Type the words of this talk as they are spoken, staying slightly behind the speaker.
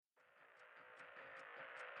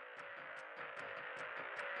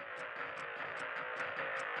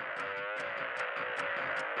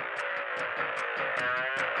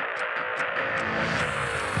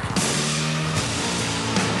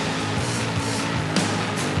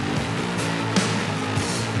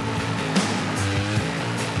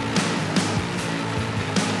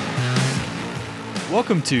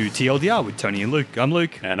Welcome to TLDR with Tony and Luke. I'm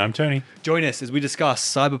Luke. And I'm Tony. Join us as we discuss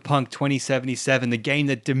Cyberpunk 2077, the game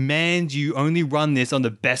that demands you only run this on the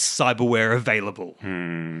best cyberware available.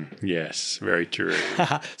 Yes, very true.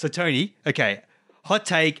 So, Tony, okay, hot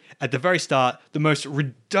take at the very start, the most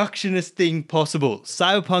reductionist thing possible.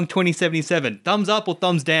 Cyberpunk 2077, thumbs up or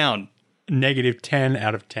thumbs down? Negative 10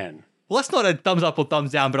 out of 10. Well, that's not a thumbs up or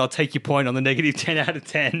thumbs down, but I'll take your point on the negative 10 out of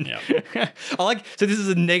 10. Yeah. So this is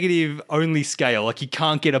a negative only scale. Like you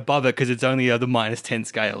can't get above it because it's only the minus 10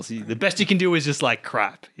 scales. The best you can do is just like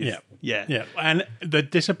crap. Yeah. Yeah. And the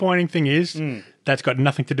disappointing thing is that's got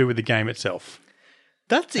nothing to do with the game itself.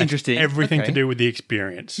 That's interesting. Everything to do with the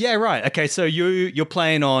experience. Yeah, right. Okay, so you're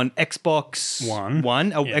playing on Xbox One,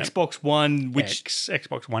 Xbox One,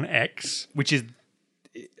 Xbox One X, which is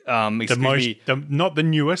not the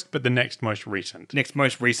newest, but the next most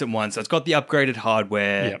recent one. So it's got the upgraded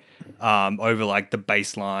hardware over like the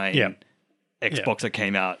baseline Xbox that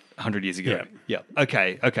came out 100 years ago. Yeah.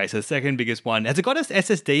 Okay. So the second biggest one, has it got an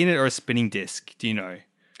SSD in it or a spinning disk? Do you know?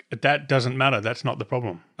 That doesn't matter. That's not the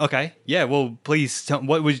problem. Okay. Yeah. Well, please tell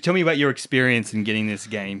me about your experience in getting this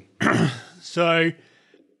game. So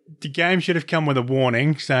the game should have come with a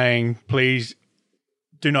warning saying, please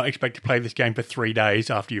do not expect to play this game for 3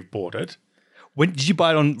 days after you've bought it. When did you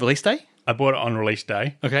buy it on release day? I bought it on release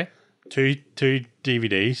day. Okay. Two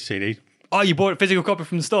DVDs, CDs. Oh, you bought a physical copy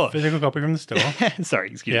from the store? Physical copy from the store.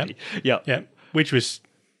 Sorry, excuse me. Yeah. Which was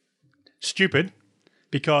stupid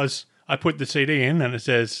because I put the CD in and it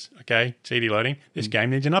says, okay, CD loading, this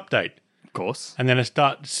game needs an update. Of course. And then it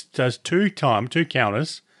does two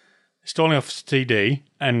counters, installing off CD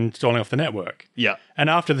and installing off the network. Yeah. And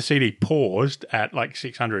after the CD paused at like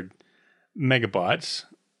 600 megabytes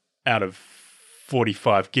out of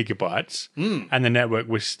 45 gigabytes, and the network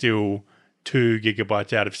was still 2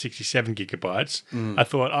 gigabytes out of 67 gigabytes, I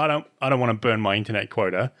thought, I don't want to burn my internet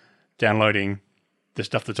quota downloading the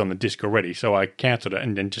stuff that's on the disk already. So I cancelled it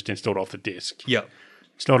and then just installed off the disk. Yeah.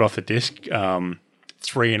 Installed off the disk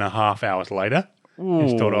 3.5 hours later.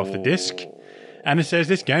 Installed off the disk. And it says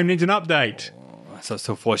this game needs an update. So it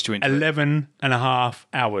still forced you into 11.5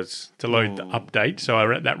 hours to load the update. So I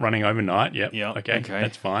read that running overnight. Yep. Yeah. Okay.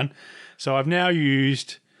 That's fine. So I've now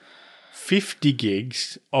used 50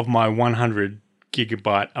 gigs of my 100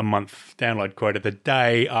 gigabyte a month download quota the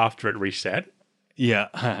day after it reset. Yeah.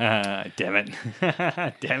 Damn it.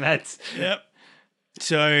 Damn it. Yep.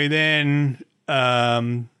 So then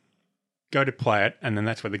go to play it, and then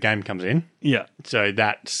that's where the game comes in. Yeah. So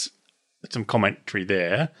that's some commentary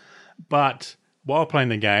there. But while playing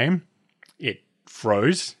the game, it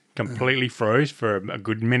completely froze for a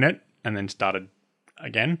good minute and then started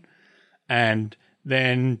again. And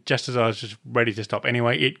then just as I was just ready to stop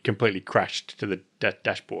anyway, it completely crashed to the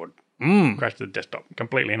dashboard. Crashed to the desktop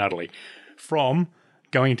completely and utterly. From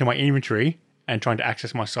going into my inventory and trying to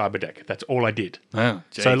access my Cyberdeck. That's all I did. Oh,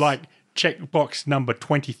 geez. So like checkbox number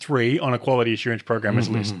 23 on a quality assurance programmer's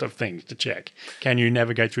list of things to check. Can you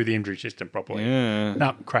navigate through the inventory system properly? Yeah.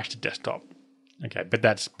 No, crashed the desktop. Okay, but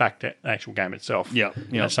that's back to the actual game itself. Yeah.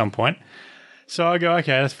 At some point. So I go,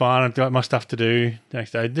 okay, that's fine. I've got my stuff to do the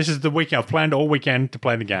next day. This is the weekend. I've planned all weekend to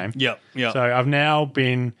play the game. Yeah. So I've now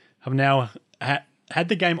had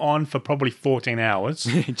the game on for probably 14 hours.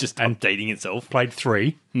 Just updating itself. Played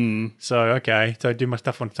 3. So, okay. So I do my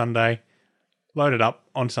stuff on Sunday. Load it up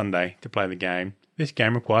on Sunday to play the game. This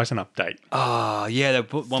game requires an update. Oh, yeah. They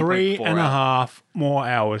put 1.4 3.5 more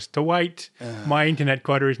hours to wait. My internet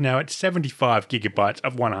quota is now at 75 gigabytes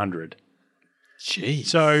of 100. Jeez.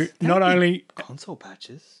 So not only... console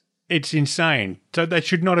patches. It's insane. So they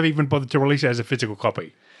should not have even bothered to release it as a physical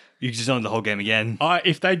copy. You just own the whole game again.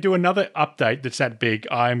 If they do another update that's that big,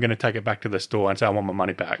 I am going to take it back to the store and say I want my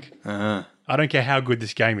money back. I don't care how good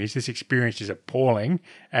this game is. This experience is appalling,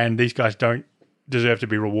 and these guys don't deserve to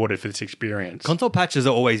be rewarded for this experience. Console patches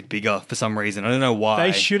are always bigger for some reason. I don't know why.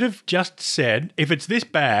 They should have just said, if it's this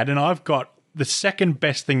bad and I've got the second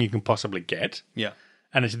best thing you can possibly get,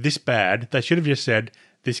 and it's this bad, they should have just said,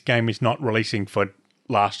 this game is not releasing for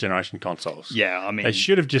last generation consoles. Yeah, I mean... They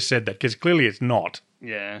should have just said that, because clearly it's not.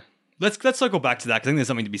 Yeah. Let's circle back to that, because I think there's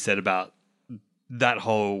something to be said about that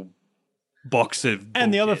whole box of bullshit.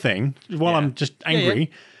 And the other thing, while I'm just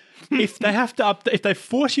angry, if they have to if they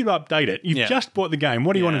force you to update it, you've just bought the game.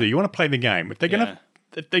 What do you want to do? You want to play the game. If they're going to,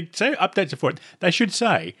 if they say updates are for it, they should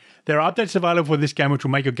say there are updates available for this game which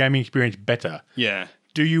will make your gaming experience better. Yeah.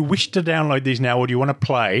 Do you wish to download these now, or do you want to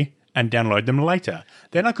play and download them later.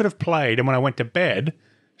 Then I could have played, and when I went to bed,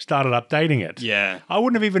 started updating it. Yeah. I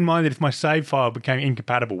wouldn't have even minded if my save file became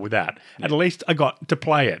incompatible with that. At least I got to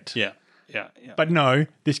play it. Yeah. But no,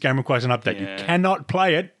 this game requires an update. Yeah. You cannot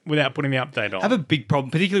play it without putting the update on. I have a big problem,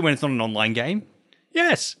 particularly when it's not an online game.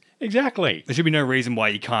 Yes, exactly. There should be no reason why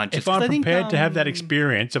you can't just... If I'm prepared to have that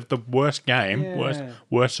experience of the worst game,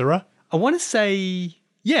 worser. I want to say...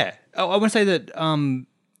 Yeah. I want to say that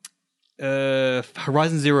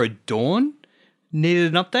Horizon Zero Dawn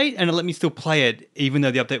needed an update, and it let me still play it, even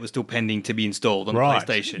though the update was still pending to be installed on the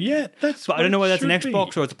PlayStation. Yeah, that's. But I don't know whether that's an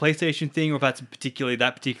Xbox be. or it's a PlayStation thing, or if that's that particular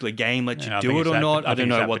game lets you I do think it it's or that- not. I don't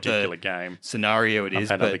know that what particular the game. scenario it I've is.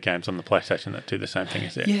 had But other games on the PlayStation that do the same thing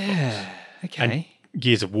as it. yeah, okay.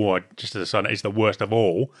 Gears of War, just as a side note, is the worst of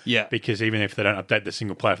all. Yeah. Because even if they don't update the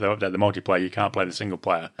single player, if they update the multiplayer, you can't play the single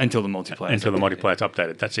player Until the multiplayer. until the multiplayer's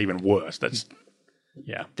updated. That's even worse. That's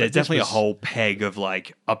yeah. There's definitely a whole peg of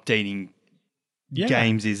like updating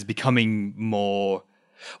games is becoming more.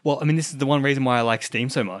 Well, I mean, this is the one reason why I like Steam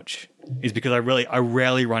so much is because I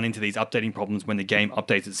rarely run into these updating problems when the game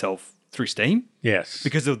updates itself through Steam. Yes.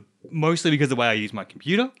 Mostly because of the way I use my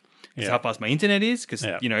computer, because how fast my internet is, because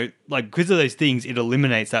because of those things, it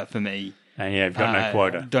eliminates that for me. And you've got no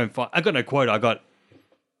quota. I got no quota.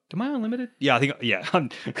 Am I unlimited? Yeah, I think,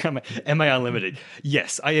 am I unlimited?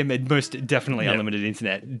 Yes, I am most definitely unlimited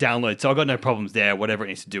internet download. So I've got no problems there. Whatever it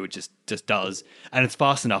needs to do, it just does. And it's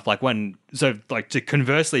fast enough. To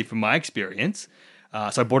conversely from my experience,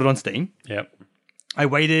 so I bought it on Steam. Yep. I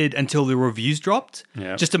waited until the reviews dropped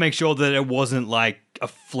just to make sure that it wasn't like a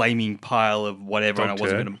flaming pile of whatever. And I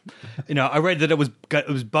wasn't going to, I read that it was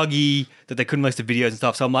buggy, that they couldn't list the videos and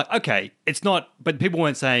stuff. So I'm like, okay, it's not, but people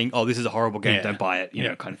weren't saying, oh, this is a horrible game, don't buy it,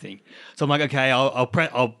 kind of thing. So I'm like, okay, I'll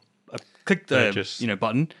click the,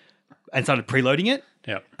 button and started preloading it.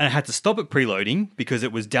 Yep. And I had to stop it preloading because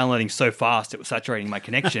it was downloading so fast, it was saturating my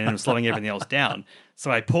connection and it was slowing everything else down. So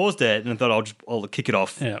I paused it and I thought I'll kick it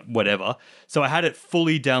off, whatever. So I had it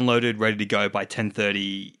fully downloaded, ready to go by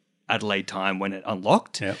 10:30 Adelaide time when it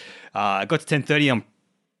unlocked. Yep. I got to 10:30, I'm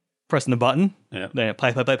pressing the button, then it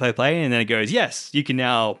play, and then it goes, yes, you can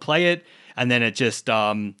now play it. And then it just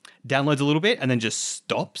downloads a little bit and then just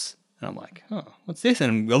stops. And I'm like, oh, what's this?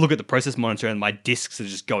 And I look at the process monitor and my disks are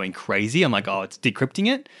just going crazy. I'm like, oh, it's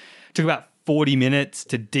decrypting it. Took about 40 minutes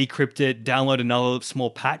to decrypt it, download another small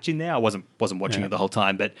patch in there. I wasn't watching it the whole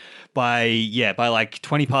time, but by like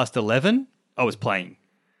 20 past 11, I was playing.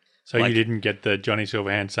 So you didn't get the Johnny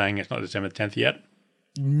Silverhand saying it's not December 10th yet?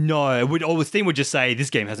 No, Steam would just say this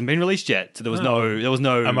game hasn't been released yet. So there was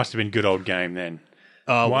no. That must have been good old game then.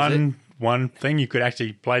 One thing you could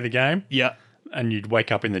actually play the game. Yeah. And you'd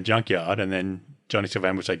wake up in the junkyard and then Johnny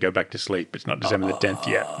Silverhand would say, go back to sleep. It's not December the 10th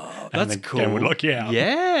yet. And That's the cool. game would lock you out.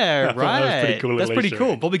 Yeah, right. That was pretty cool. That's pretty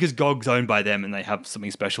cool. Probably because GOG's owned by them and they have something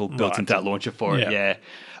special built into that launcher for it. Yeah.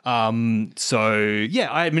 That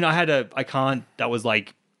was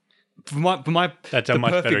like, for my that's a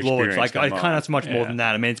much better experience. Like I can't have much more than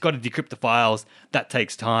that. I mean, it's got to decrypt the files. That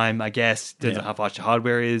takes time, I guess. Depends on how fast your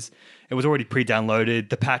hardware is. It was already pre-downloaded.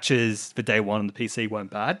 The patches for day one on the PC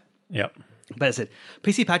weren't bad. Yep. But I said,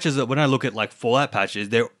 PC patches, when I look at like Fallout patches,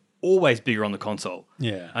 they're always bigger on the console.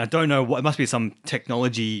 Yeah. And I don't know what, it must be some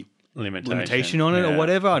technology limitation on it or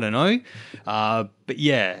whatever. I don't know.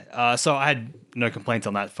 So I had no complaints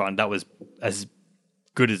on that front. That was as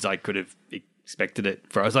good as I could have expected it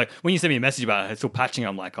for. I was like, when you sent me a message about it, it's still patching,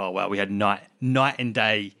 I'm like, oh wow, we had night and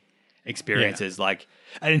day experiences. Like,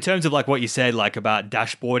 and in terms of like what you said, like about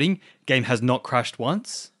dashboarding, game has not crashed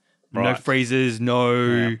once. Right. No freezes,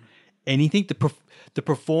 no anything. The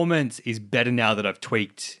performance is better now that I've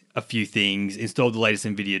tweaked a few things, installed the latest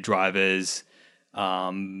NVIDIA drivers,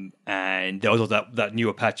 and there was also that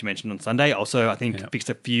newer patch you mentioned on Sunday. Also, I think fixed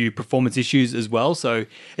a few performance issues as well. So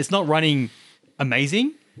it's not running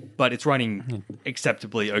amazing, but it's running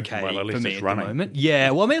acceptably okay for me at the moment.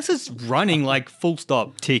 Yeah, well, I mean, it's just running like full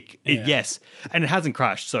stop tick. Yes, and it hasn't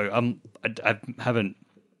crashed. So I haven't.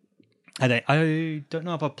 I don't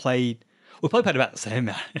know if I've played. We've probably played about the same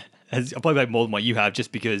amount. I've probably played more than what you have,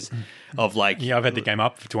 just because of like. Yeah, I've had the game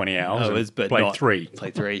up for 20 hours. But played three.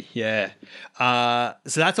 Played three. Yeah.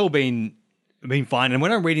 So that's all been fine. And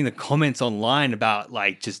when I'm reading the comments online about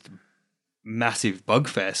like just massive bug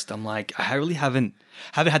fest, I'm like, I really haven't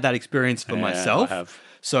had that experience for myself. I have.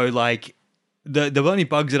 So like the only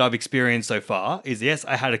bugs that I've experienced so far is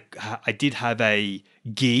I did have a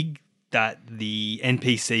gig that the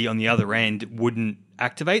NPC on the other end wouldn't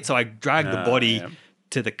activate. So I dragged the body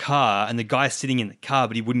to the car, and the guy's sitting in the car,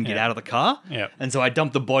 but he wouldn't get out of the car. Yeah. And so I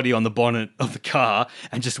dumped the body on the bonnet of the car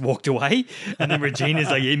and just walked away. And then Regina's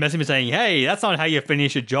like, he messaged me saying, hey, that's not how you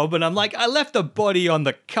finish a job. And I'm like, I left the body on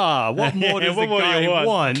the car. What more does the guy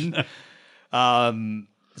want?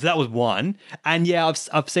 So that was one. And yeah,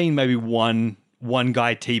 I've seen maybe one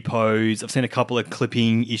guy T-pose. I've seen a couple of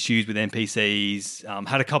clipping issues with NPCs.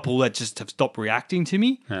 Had a couple that just have stopped reacting to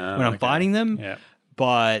me when I'm fighting them. Yeah.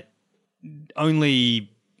 But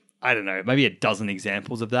only, I don't know, maybe a dozen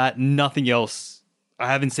examples of that. Nothing else. I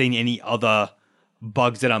haven't seen any other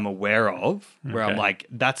bugs that I'm aware of where I'm like,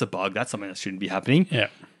 that's a bug. That's something that shouldn't be happening. Yeah.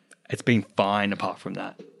 It's been fine apart from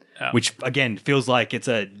that. Which, again, feels like it's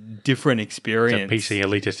a different experience. It's a PC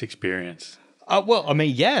elitist experience. Well, I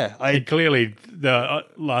mean, yeah. Clearly, the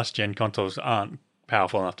last-gen consoles aren't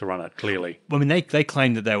powerful enough to run it, clearly. Well, I mean, they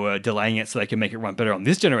claimed that they were delaying it so they could make it run better on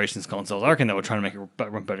this generation's consoles. I reckon they were trying to make it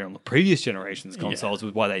run better on the previous generation's consoles,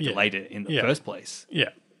 was why they delayed it in the first place. Yeah.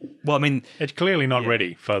 Well, I mean... It's clearly not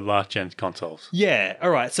ready for last-gen consoles. Yeah,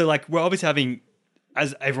 all right. So, like, we're obviously having...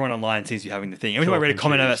 As everyone online seems to be having the thing. Every time I read a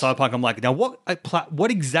comment about Cyberpunk, I'm like, now what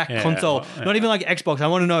exact console? Not even like Xbox. I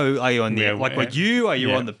want to know, are you on the like you? Are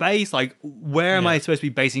you on the base? Like, where am I supposed to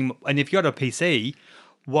be basing? And if you're on a PC,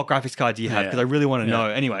 what graphics card do you have? Because I really want to know.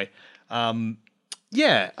 Anyway,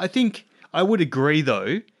 I think I would agree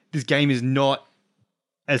though. This game is not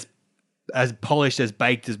as polished, as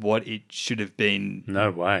baked as what it should have been.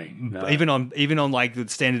 No way. No. Even on like the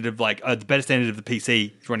standard of like the better standard of the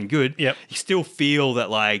PC, it's running good. Yep. You still feel that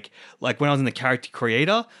like when I was in the character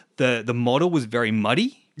creator, the model was very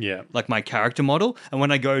muddy. Yeah. Like my character model, and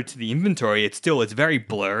when I go to the inventory, it's very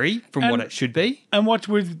blurry from what it should be. And what's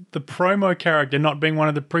with the promo character not being one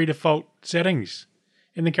of the pre-default settings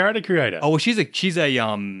in the character creator? Oh well, she's a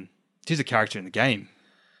character in the game,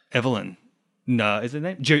 Evelyn. No, is her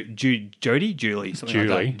name Jodie? Julie? Something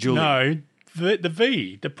like that. Julie. No, the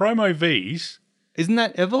V, the promo Vs. Isn't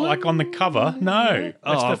that Evelyn? Like on the cover? No,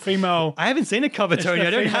 that's the female. I haven't seen a cover, Tony.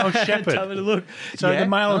 I don't have shepherd. Have a look. So the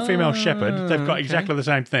male and female shepherd, they've got exactly the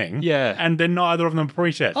same thing. Yeah, and then neither of them are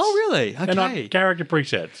presets. Oh, really? Okay. They're not character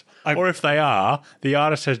presets. Or if they are, the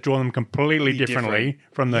artist has drawn them completely differently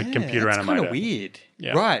from the computer animator. That's kind of weird.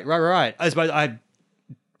 Yeah. Right. I suppose I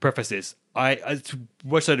preface this. I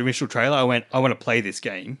watched that initial trailer. I went, I want to play this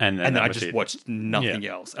game, and then I just watched nothing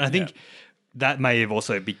else. And I think that may have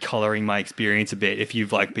also be coloring my experience a bit. If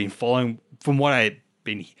you've like been following from what I've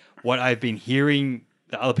been hearing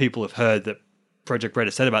that other people have heard that Project Red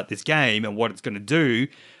has said about this game and what it's going to do,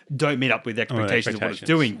 don't meet up with expectations of what it's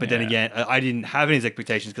doing. But then again, I didn't have any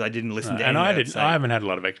expectations because I didn't listen to. And I haven't had a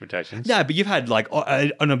lot of expectations. No, but you've had like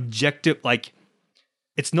an objective. Like,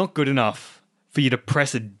 it's not good enough for you to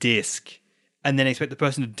press a disc and then expect the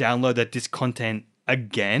person to download that disc content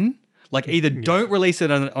again. Like, either don't release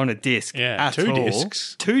it on a disc at all.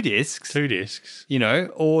 Two discs. You know,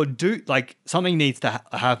 or like something needs to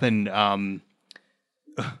happen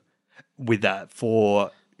with that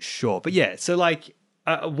for sure. But yeah, so like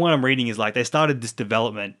what I'm reading is like they started this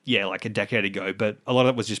development, like a decade ago, but a lot of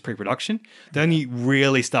it was just pre-production. They only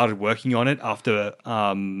really started working on it after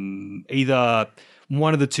either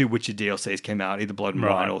one of the two Witcher DLCs came out, either Blood and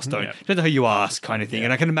Wine or Stone. Yeah. Depends on who you ask, kind of thing. Yeah.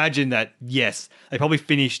 And I can imagine that, yes, they probably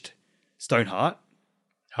finished Stoneheart,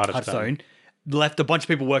 Heart of Stone, left a bunch of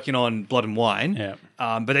people working on Blood and Wine,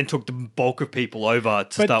 but then took the bulk of people over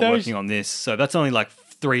to start working on this. So that's only like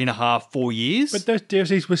 3.5, 4 years. But those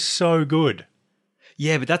DLCs were so good.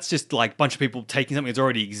 Yeah, but that's just like a bunch of people taking something that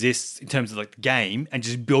already exists in terms of like the game and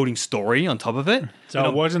just building story on top of it. So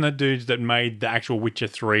it wasn't the dudes that made the actual Witcher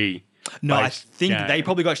 3. No, I think they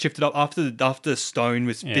probably got shifted up after Stone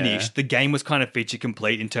was finished. The game was kind of feature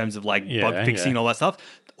complete in terms of like bug fixing and all that stuff.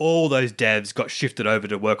 All those devs got shifted over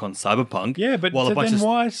to work on Cyberpunk. Yeah, but then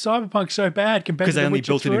why is Cyberpunk so bad compared to The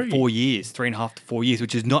Witcher 3? Because they only built it in 4 years, 3.5 to 4 years,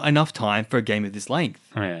 which is not enough time for a game of this length.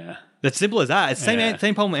 Yeah. That's simple as that. It's the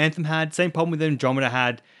same problem Anthem had, same problem with Andromeda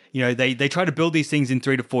had. You know, they try to build these things in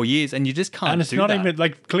 3 to 4 years, and you just can't. And it's not even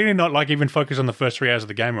like clearly not like even focus on the first 3 hours of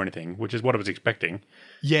the game or anything, which is what I was expecting.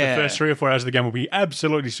 Yeah, the first 3 or 4 hours of the game will be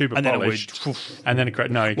absolutely super polished, and then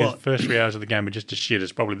the first 3 hours of the game are just as shit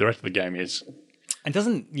as probably the rest of the game is. And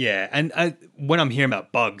when I'm hearing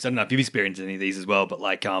about bugs, I don't know if you've experienced any of these as well, but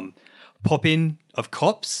like pop in of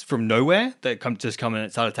cops from nowhere that come in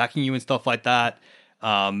and start attacking you and stuff like that.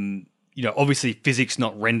 You know, obviously physics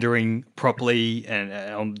not rendering properly and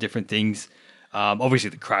on different things.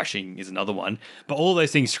 Obviously the crashing is another one, but all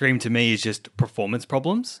those things scream to me is just performance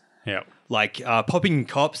problems. Yeah. Like popping in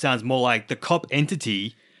cop sounds more like the cop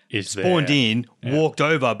entity is spawned in, walked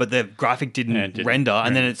over, but the graphic didn't render,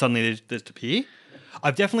 and then it suddenly just appear.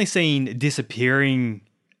 I've definitely seen disappearing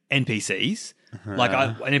NPCs. Like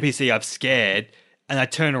an NPC I've scared, and I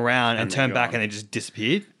turn around and turn back, and they just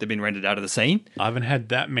disappeared. They've been rendered out of the scene. I haven't had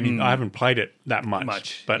that many. I haven't played it that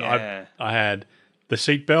much. But yeah. I had the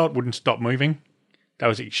seatbelt wouldn't stop moving. That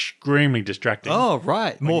was extremely distracting. Oh,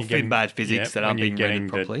 right. More bad physics that aren't being rendered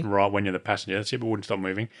properly. Right, when you're the passenger, the seatbelt wouldn't stop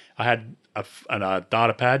moving. I had a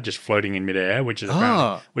data pad just floating in midair, which is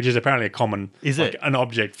apparently a common... Is it? An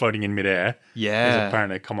object floating in midair. Yeah. Is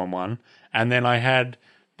apparently a common one. And then I had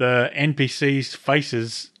the NPCs'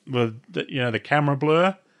 faces with the camera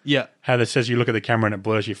blur. Yeah. How that says you look at the camera and it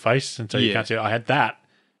blurs your face, and so you can't see it. I had that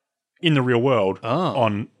in the real world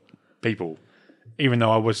on people, even though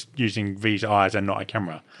I was using V's eyes and not a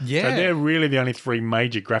camera. Yeah. So they're really the only three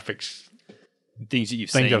major graphics things that you've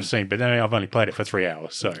seen. I've seen, but then I've only played it for 3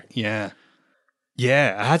 hours, so. Yeah.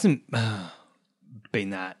 Yeah, it hasn't been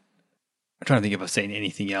that. I'm trying to think if I've seen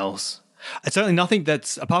anything else. It's certainly nothing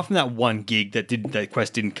that's, apart from that 1 gig that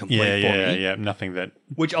quest didn't complete for me. Yeah, nothing that...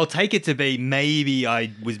 Which I'll take it to be, maybe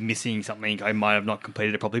I was missing something, I might have not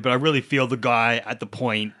completed it properly, but I really feel the guy at the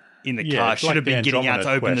point in the car should have been getting out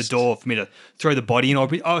to open the door for me to throw the body in. I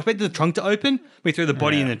expected the trunk to open. We threw the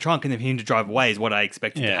body in the trunk and then for him to drive away is what I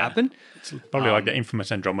expected to happen. It's probably like the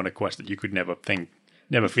infamous Andromeda quest that you could never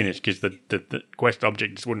finish because the quest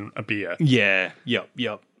object just wouldn't appear. Yeah, yep.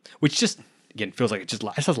 Which just... Again, feels like it's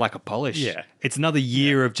just like a polish. Yeah. It's another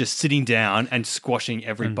year of just sitting down and squashing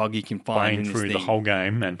every bug you can find in this through thing. the whole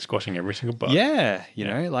game and squashing every single bug. Yeah, you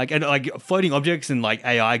know, like floating objects and like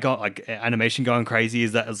AI animation going crazy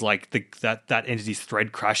is like that entity's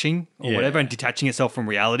thread crashing or whatever and detaching itself from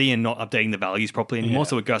reality and not updating the values properly anymore,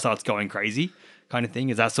 so it starts going crazy, kind of thing.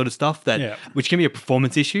 Is that sort of stuff which can be a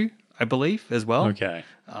performance issue, I believe, as well. Okay.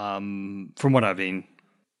 From what I've been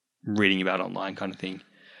reading about online, kind of thing.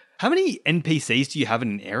 How many NPCs do you have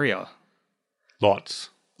in an area?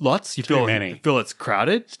 Lots. You Too many. feel it's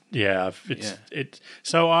crowded? Yeah, it's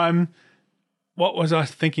so what was I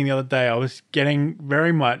thinking the other day? I was getting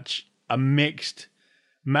very much a mixed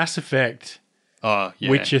Mass Effect,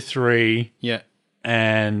 Witcher 3,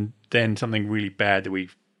 and then something really bad that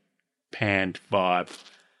we panned vibe.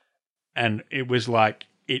 And it was like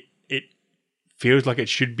it feels like it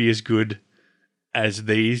should be as good as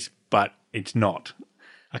these, but it's not.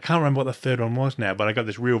 I can't remember what the third one was now, but I got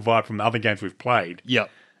this real vibe from the other games we've played. Yep.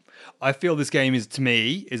 I feel this game is a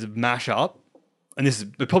mashup, and this is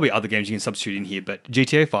probably other games you can substitute in here, but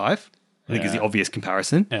GTA 5, I think is the obvious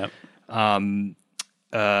comparison. Yeah.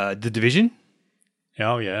 The Division.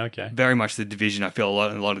 Oh, yeah, okay. Very much The Division, I feel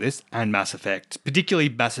a lot of this, and Mass Effect, particularly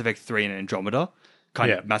Mass Effect 3 and Andromeda. Kind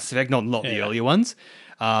of Mass Effect, not the earlier ones.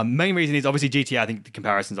 Main reason is obviously GTA, I think the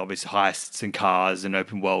comparison's obviously heists and cars and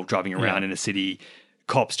open world driving around in a city,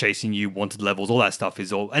 cops chasing you, wanted levels, all that stuff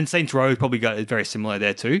is all. And Saints Row probably got very similar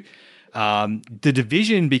there too. The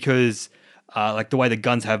Division, because like the way the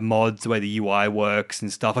guns have mods, the way the UI works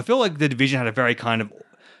and stuff, I feel like The Division had a very kind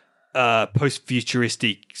of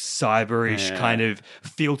post-futuristic, cyber-ish kind of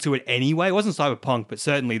feel to it anyway. It wasn't cyberpunk, but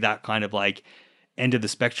certainly that kind of like end of the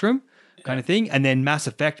spectrum kind of thing. And then Mass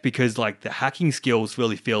Effect, because like the hacking skills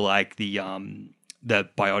really feel like the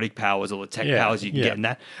biotic powers or the tech powers you can get in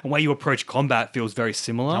that. And the way you approach combat feels very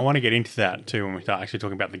similar. I want to get into that too when we start actually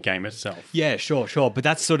talking about the game itself. Yeah, sure. But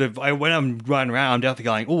that's sort of, when I'm running around, I'm definitely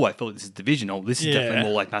going, oh, I feel like this is Division, or this is definitely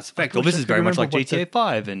more like Mass Effect, or this is very much like GTA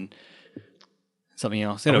 5 and something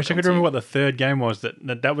else. I wish I could remember what the third game was.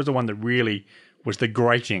 That was the one that really was the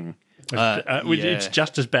grating. It's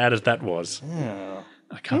just as bad as that was. Yeah.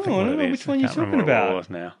 I can't think what it is. Which one you're talking about? What it was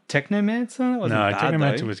now. Technomancer? That wasn't bad,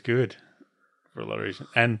 Technomancer was good for a lot of reasons.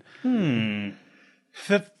 And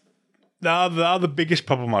the other biggest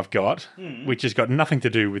problem I've got, which has got nothing to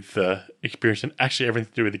do with the experience and actually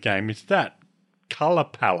everything to do with the game, is that color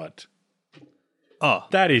palette. Oh.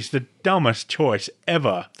 That is the dumbest choice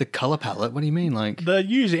ever. The color palette? What do you mean? Like the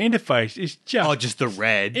user interface is just the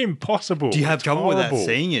red. Impossible. Do you have trouble with that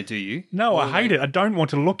seeing it, do you? No, I hate it. I don't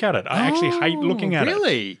want to look at it. I actually hate looking at it.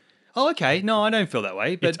 Really? Oh, okay. No, I don't feel that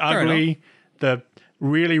way. But it's ugly. The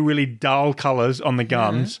really, really dull colours on the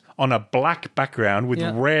guns on a black background with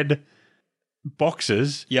red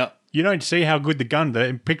boxes. Yep. You don't see how good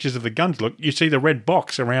the pictures of the guns look. You see the red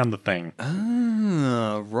box around the thing.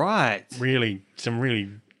 Ah, right. Some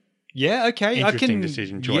really okay. interesting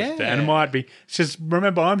decision choice there. And it might be, because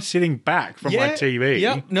remember, I'm sitting back from my TV.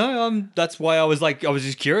 Yeah, no, that's why I was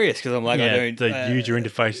just curious, because I'm like, I don't... The user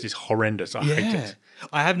interface is horrendous. I hate it.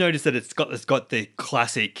 I have noticed that it's got the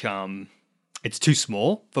classic... it's too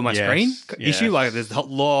small for my screen issue. Like, there's a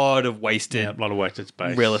lot of wasted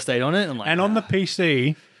space, real estate on it. I'm like, and on the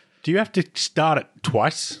PC, do you have to start it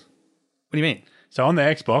twice? What do you mean? So on the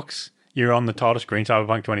Xbox, you're on the title screen,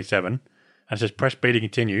 Cyberpunk 27, and it says press B to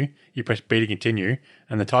continue. You press B to continue,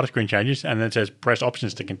 and the title screen changes, and then it says press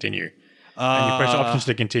options to continue. And you press options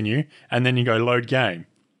to continue, and then you go load game.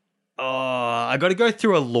 I got to go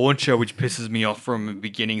through a launcher, which pisses me off from the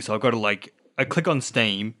beginning. So I've got to I click on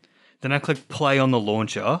Steam, then I click play on the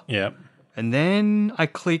launcher. Yeah. And then I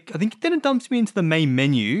click, I think then it dumps me into the main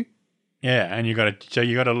menu. Yeah, and you got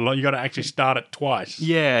to actually start it twice.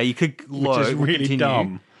 Yeah, you click load, which is really continue.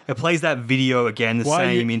 dumb. It plays that video again, the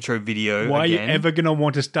same intro video. Why again. are you ever going to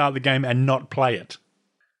want to start the game and not play it?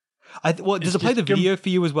 Does it play the video for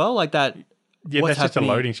you as well? Like that? Yeah, that's just a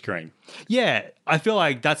loading screen. Yeah, I feel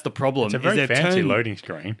like that's the problem. It's a very fancy loading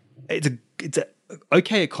screen. It's a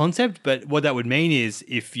okay concept, but what that would mean is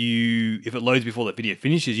if it loads before the video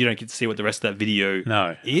finishes, you don't get to see what the rest of that video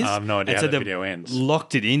is. I have no idea how the video ends.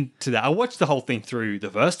 Locked it into that. I watched the whole thing through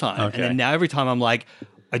the first time, and then now every time I'm like,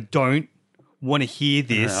 I don't want to hear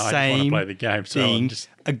this same play the game, thing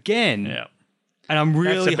again. Yeah. And I'm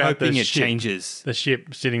really hoping it changes. The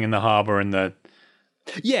ship sitting in the harbour and the...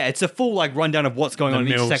 Yeah, it's a full rundown of what's going on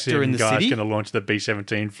in each sector in the city. The guy's going to launch the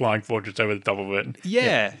B-17 flying fortress over the top of it.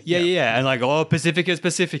 Yeah. And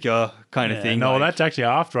Pacifica kind of thing. No, that's actually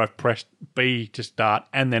after I've pressed B to start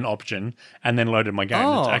and then option and then loaded my game.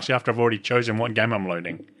 It's actually after I've already chosen what game I'm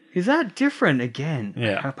loading. Is that different again?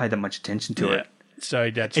 Yeah. I haven't paid that much attention to it.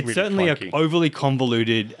 So it's really certainly clunky. an overly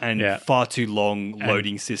convoluted and far too long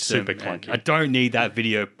loading system. Super clunky. I don't need that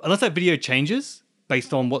video unless that video changes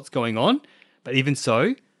based on what's going on. But even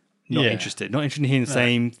so, not interested. Not interested in hearing the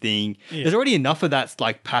same thing. Yeah. There's already enough of that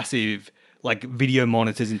passive video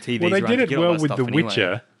monitors and TVs. Well, they did it well with The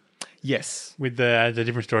Witcher. Yes. With the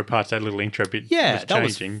different story parts, that little intro bit was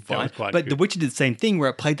changing. Was fine. That was quite but good. The Witcher did the same thing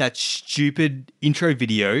where it played that stupid intro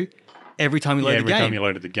video every time you loaded the game. Every time you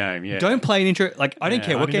loaded the game, Don't play an intro. I don't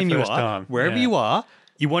care what game you are, wherever you are,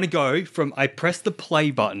 you want to go from I press the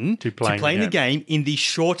play button to playing the game in the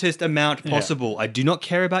shortest amount possible. I do not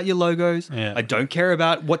care about your logos. Yeah. I don't care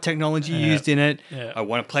about what technology you used in it. Yeah. I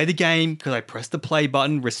want to play the game because I press the play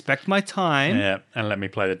button, respect my time. Yeah, and let me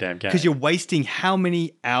play the damn game. Because you're wasting how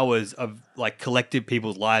many hours of collective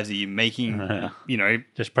people's lives are you making,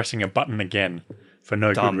 Just pressing a button again for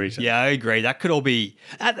no good reason. Yeah, I agree. That could all be...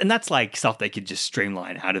 And that's stuff they could just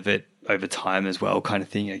streamline out of it over time as well, kind of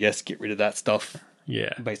thing, I guess. Get rid of that stuff.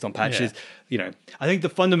 Yeah. Based on patches. I think the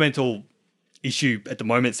fundamental issue at the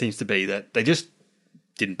moment seems to be that they just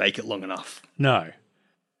didn't bake it long enough. No.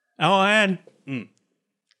 Oh, and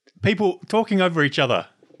people talking over each other.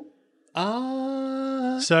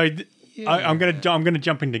 So I'm gonna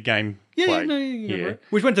jump into game play here.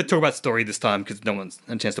 We went to talk about story this time because no one's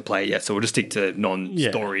had a chance to play it yet, so we'll just stick to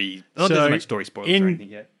non-story. Not there's much story spoilers or anything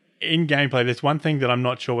yet. In gameplay, there's one thing that I'm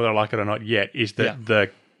not sure whether I like it or not yet, is that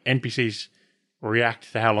the NPCs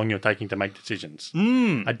react to how long you're taking to make decisions.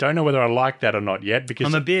 I don't know whether I like that or not yet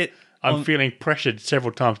because I'm feeling pressured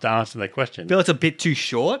several times to answer their question. I feel it's a bit too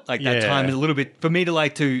short. That time is a little bit for me to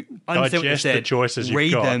to understand what you said, the choices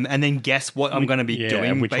read them, and then guess what I'm going to be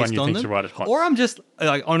doing which based one you on think's them. the right response. Or I'm just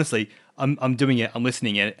honestly, I'm doing it, I'm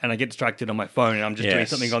listening it, and I get distracted on my phone, and I'm just doing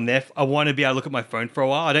something on there. I want to be able to look at my phone for a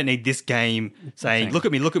while. I don't need this game saying, "Look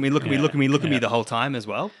at me, look at me, look at me, look at me, look at me" the whole time as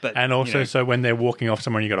well. But also, so when they're walking off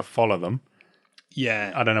somewhere, you got to follow them.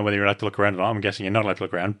 Yeah, I don't know whether you're allowed to look around or not. I'm guessing you're not allowed to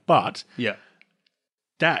look around, but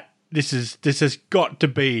this has got to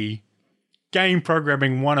be game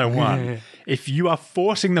programming 101. If you are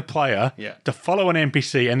forcing the player to follow an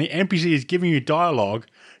NPC and the NPC is giving you dialogue,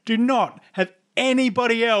 do not have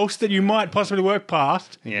anybody else that you might possibly walk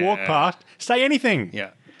past say anything. Yeah.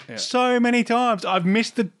 So many times I've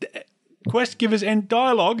missed the quest givers and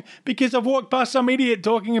dialogue because I've walked past some idiot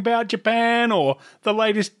talking about Japan or the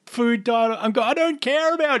latest food dialogue. I don't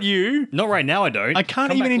care about you. Not right now, I don't. I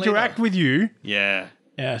can't even interact with you. Yeah.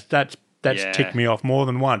 Yes, that's ticked me off more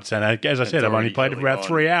than once. And as I said, I've only played it for about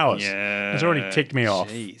 3 hours. Yeah. It's already ticked me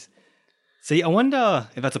off. See, I wonder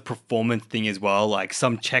if that's a performance thing as well.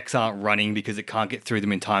 Some checks aren't running because it can't get through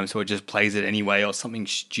them in time, so it just plays it anyway or something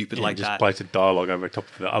stupid like that. It just plays the dialogue over top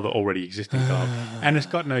of the other already existing dialogue. And it's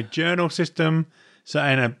got no journal system. So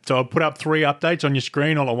I'll put up 3 updates on your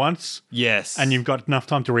screen all at once. Yes. And you've got enough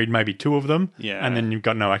time to read maybe 2 of them. Yeah. And then you've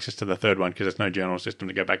got no access to the third one because there's no journal system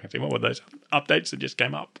to go back and see what were those updates that just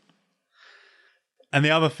came up. And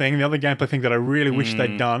the other gameplay thing that I really wish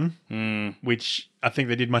they'd done, which I think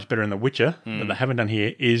they did much better in The Witcher, that they haven't done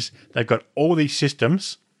here, is they've got all these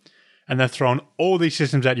systems and they've thrown all these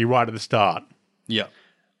systems at you right at the start. Yeah.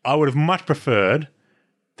 I would have much preferred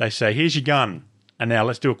they say, here's your gun, and now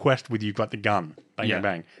let's do a quest with you got the gun. Bang, bang,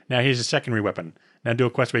 bang. Now here's a secondary weapon. Now do a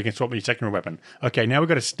quest where you can swap with your secondary weapon. Okay, now we've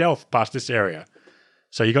got a stealth past this area.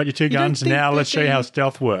 So you got your two guns. think Now that let's show you how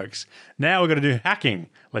stealth works. Now we're going to do hacking.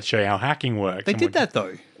 Let's show you how hacking works. They did that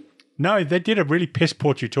though. No, they did a really piss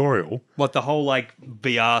poor tutorial. What, the whole like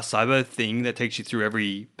VR cyber thing that takes you through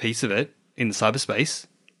every piece of it in the cyberspace?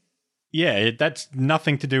 Yeah, that's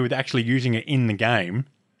nothing to do with actually using it in the game.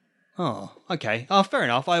 Oh, okay. Oh, fair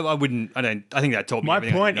enough. I think that taught me My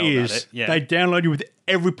everything point I need to know about is, it. Yeah. they download you with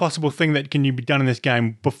every possible thing that can be done in this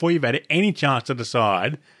game before you've had any chance to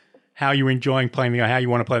decide how you're enjoying playing the game, how you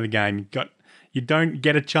want to play the game. You don't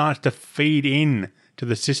get a chance to feed in to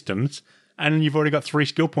the systems, and you've already got 3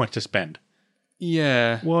 skill points to spend.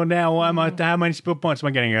 Yeah. Well, now how many skill points am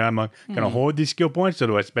I getting? Am I going to hoard these skill points, or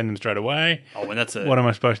do I spend them straight away? Oh, and that's What am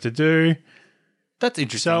I supposed to do? That's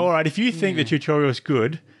interesting. So, all right, if you think the tutorial is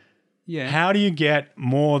good, yeah. how do you get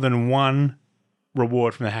more than one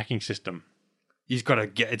reward from the hacking system? You've got to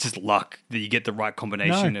get, it's just luck that you get the right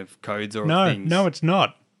combination of codes or things. No, it's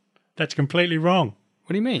not. That's completely wrong.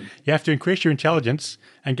 What do you mean? You have to increase your intelligence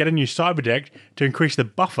and get a new cyber deck to increase the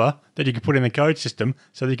buffer that you can put in the code system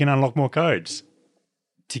so that you can unlock more codes.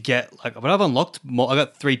 To get, like, but I've unlocked more, I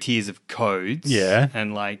got 3 tiers of codes. Yeah.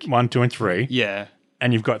 And like, 1, 2, and 3. yeah.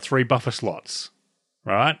 And you've got 3 buffer slots,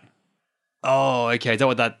 right? Oh, okay. Is that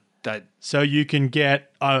what that So you can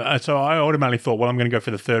get, so I automatically thought, well, I'm going to go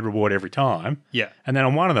for the 3rd reward every time. yeah. And then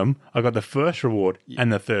on one of them, I got the 1st reward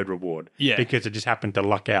and the 3rd reward. Yeah. Because it just happened to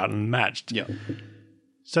luck out and matched. Yeah.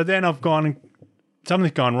 So then I've gone,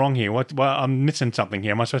 something's gone wrong here. Well, I'm missing something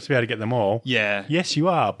here. Am I supposed to be able to get them all? Yeah. Yes, you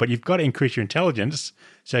are. But you've got to increase your intelligence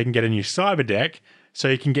so you can get a new cyber deck, so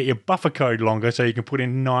you can get your buffer code longer, so you can put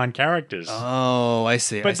in 9 characters. Oh, I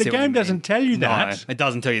see. But the game doesn't tell you that. No, it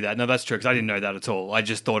doesn't tell you that. No, that's true, because I didn't know that at all. I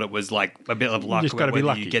just thought it was like a bit of luck. just gotta be whether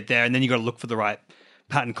lucky. You get there, and then you got to look for the right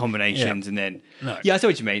pattern combinations, Yeah. and then No. yeah, I see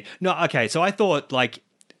what you mean. No, okay. So I thought like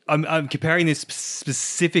I'm comparing this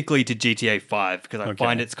specifically to GTA 5 because I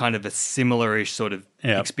find it's kind of a similar-ish sort of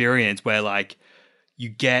experience where like you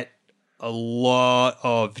get a lot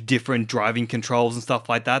of different driving controls and stuff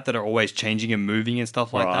like that are always changing and moving and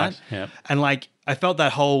stuff like that. Yep. And like I felt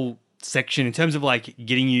that whole section in terms of like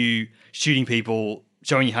getting you shooting people,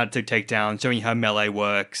 showing you how to take down, showing you how melee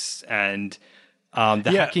works, and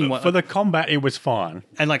the hacking one for the combat, it was fine.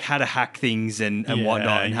 and like how to hack things and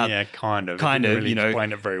whatnot. And how, kind of. kind It didn't of, really you know.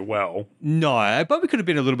 explain it very well. No, it probably could have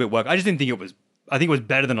been a little bit work. I just didn't think it was. I think it was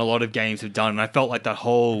better than a lot of games have done, and I felt like that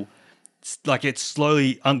whole. Like it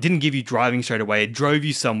slowly didn't give you driving straight away. It drove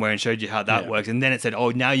you somewhere and showed you how that works, and then it said,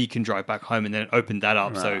 "Oh, now you can drive back home," and then it opened that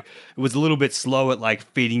up. So it was a little bit slow at like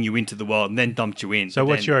feeding you into the world, and then dumped you in. So,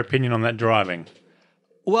 what's your opinion on that driving?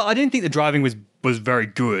 Well, I didn't think the driving was very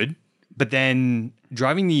good, but then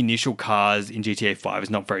driving the initial cars in GTA 5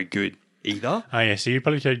 is not very good either. Oh, yeah. So you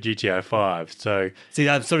probably played GTA 5. So See,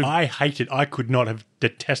 that sort of I hate it. I could not have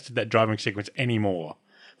detested that driving sequence anymore.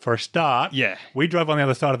 For a start, we drove on the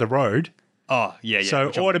other side of the road. oh yeah. So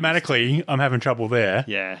which I'm- automatically, I'm having trouble there.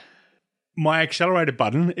 yeah. My accelerator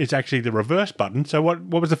button is actually the reverse button. So what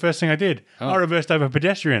was the first thing I did? I reversed over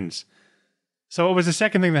pedestrians. So what was the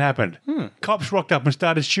second thing that happened? Cops rocked up and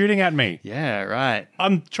started shooting at me. Yeah, right.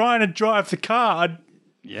 I'm trying to drive the car.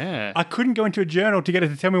 Yeah. I couldn't go into a journal to get it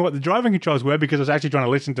to tell me what the driving controls were because I was actually trying to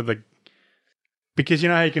listen to the... Because you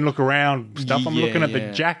know how you can look around stuff? I'm looking at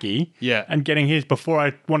the Jackie and getting his before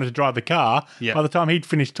I wanted to drive the car. Yeah. By the time he'd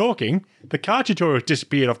finished talking, the car tutorial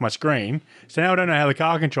disappeared off my screen. So now I don't know how the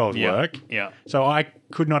car controls work. Yeah. So I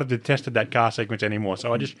could not have detested that car sequence anymore.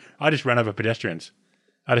 So I just ran over pedestrians.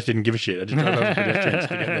 I just didn't give a shit. I just drove over pedestrians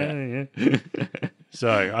to get there. So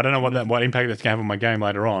I don't know what impact that's going to have on my game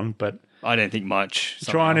later on, but... I don't think much.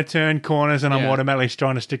 Trying to turn corners and I'm automatically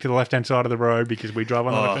trying to stick to the left-hand side of the road because we drive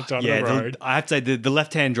on the left-hand side of the road. I have to say the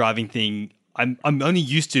left-hand driving thing, I'm only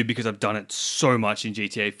used to because I've done it so much in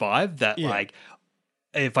GTA 5 that like,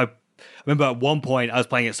 if I remember at one point I was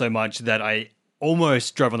playing it so much that I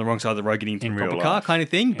almost drove on the wrong side of the road getting into a proper car kind of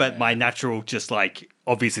thing, but my natural just like,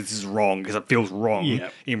 obviously this is wrong because it feels wrong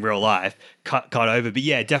in real life, cut over. But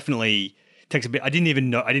yeah, definitely... takes a bit. I didn't even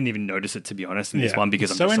notice it, to be honest, in this one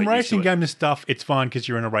because I'm so just in so used to racing it. games and stuff, it's fine because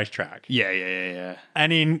you're in a racetrack. Yeah.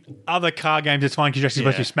 And in other car games, it's fine because you're actually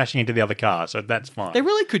supposed to be smashing into the other car, so that's fine. They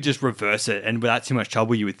really could just reverse it, and without too much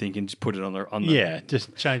trouble, you would think, and just put it on the.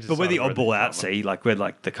 Just change. But we're the oddball out, see, like we're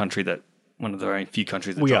like the country that one of the very few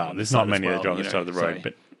countries that We drive are. on There's this not side as many that well, drive on you the know, side of the road, so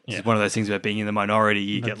but it's one of those things where being in the minority,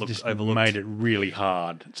 you get just overlooked. made it really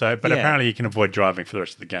hard. So, but apparently you can avoid driving for the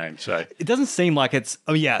rest of the game. So it doesn't seem like it's.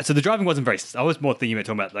 Oh yeah, so the driving wasn't very. I was more thinking about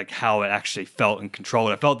talking about like how it actually felt and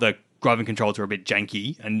controlled. I felt the driving controls were a bit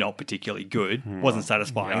janky and not particularly good. Wasn't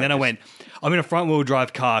satisfying. Yeah, Then I went, I'm in a front wheel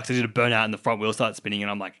drive car because I did a burnout and the front wheel started spinning, and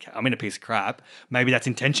I'm like, I'm in a piece of crap. Maybe that's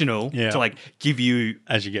intentional to like give you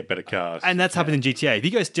as you get better cars. And that's happened in GTA. If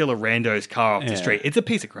you go steal a rando's car off the street, it's a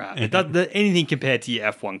piece of crap. It does anything compared to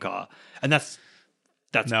your F1 car, and that's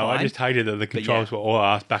no. Fine. I just hated that the controls were all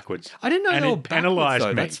ass backwards. I didn't know and they were it penalised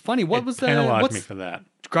me. That's funny. What was that? Penalised me for that.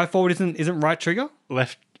 Drive forward isn't right trigger?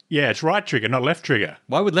 Left. Yeah, it's right trigger, not left trigger.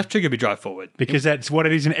 Why would left trigger be drive forward? Because that's what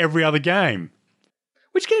it is in every other game.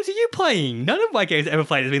 Which games are you playing? None of my games I've ever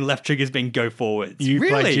played has been left triggers being go forwards. You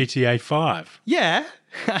really? played GTA 5. Yeah,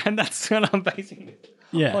 and that's what I'm basing it.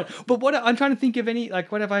 Yeah. But what I'm trying to think of any,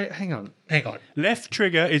 like, what have I... Hang on. Left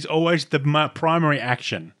trigger is always the primary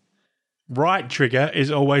action. Right trigger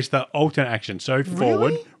is always the alternate action. So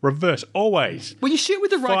forward, reverse, always. Well, you shoot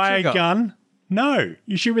with the right Fire trigger. gun. No,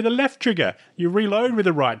 you shoot with the left trigger. You reload with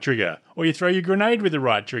the right trigger. Or you throw your grenade with the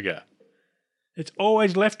right trigger. It's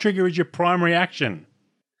always left trigger is your primary action.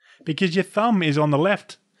 Because your thumb is on the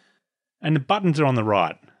left and the buttons are on the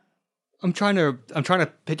right. I'm trying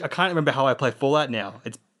to pitch. I can't remember how I play Fallout now.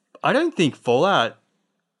 I don't think Fallout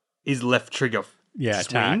is left trigger. Yeah,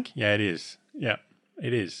 swing. attack. Yeah, it is. Yeah,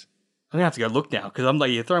 it is. I'm gonna have to go look now because I'm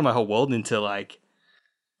like, you're throwing my whole world into like.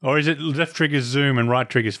 Or is it left trigger zoom and right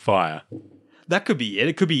trigger's fire? That could be it.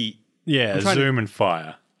 It could be. Yeah, zoom and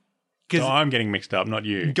fire. So I'm getting mixed up, not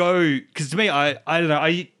you. Because to me, I don't know.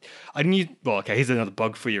 I knew. Well, okay. Here's another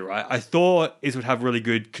bug for you, right? I thought it would have really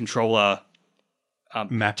good controller.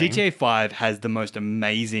 Mapping. GTA 5 has the most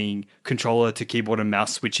amazing controller to keyboard and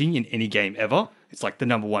mouse switching in any game ever. It's like the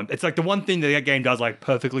number one. It's like the one thing that game does like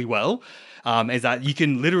perfectly well. Is that you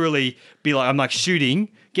can literally be like, I'm like shooting,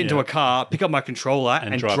 get into a car, pick up my controller,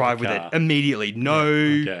 and drive with it immediately.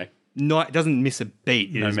 No, it doesn't miss a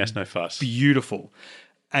beat. No mess, no fuss. Beautiful.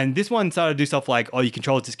 And this one started to do stuff like, your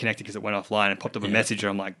controller's disconnected because it went offline and popped up a message.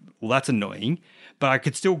 And I'm like, well, that's annoying. But I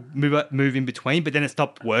could still move in between. But then it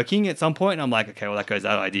stopped working at some point. And I'm like, okay, well, that goes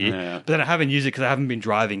that idea. Yeah. But then I haven't used it because I haven't been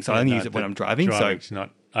driving. So I only use it when I'm driving.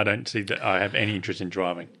 I don't see that I have any interest in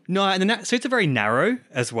driving. No, and the streets are very narrow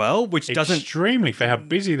as well, which doesn't... Extremely, for how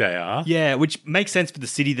busy they are. Yeah, which makes sense for the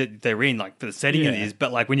city that they're in, like for the setting it is.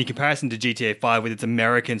 But like when you comparison to GTA 5 with its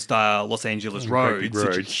American-style Los Angeles roads,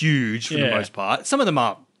 which are huge for the most part. Some of them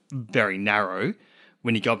are very narrow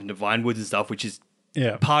when you go up into Vinewoods and stuff, which is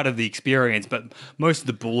part of the experience. But most of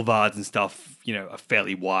the boulevards and stuff, are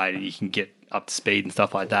fairly wide and you can get up to speed and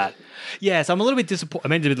stuff like that. Yeah, so I'm a little bit disappointed.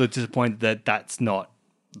 I'm a little disappointed that that's not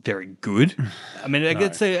very good. I mean,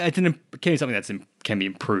 it's something that can be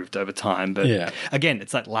improved over time. But again,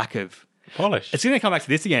 it's that lack of polish. It's going to come back to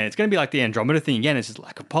this again. It's going to be like the Andromeda thing again. It's just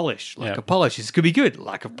lack of polish. Lack of polish. This could be good.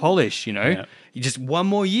 Lack of polish, You just one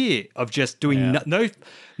more year of just doing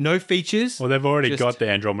no features. Well, they've already got the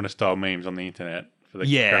Andromeda style memes on the internet for the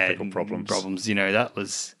graphical problems. That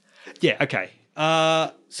was... Yeah, okay.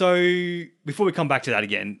 So before we come back to that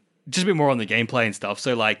again, just a bit more on the gameplay and stuff.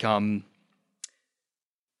 So like...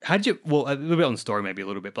 How'd you, a little bit on the story, maybe a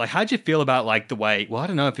little bit, but like, how'd you feel about like the way, I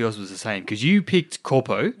don't know if yours was the same, because you picked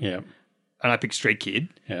Corpo, and I picked Street Kid.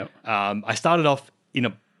 I started off in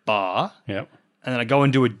a bar, and then I go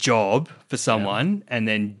and do a job for someone, and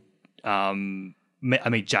then I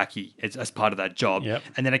meet Jackie as part of that job,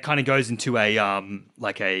 and then it kind of goes into a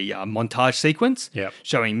montage sequence,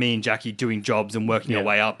 showing me and Jackie doing jobs and working our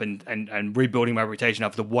way up and rebuilding my reputation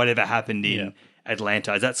after whatever happened in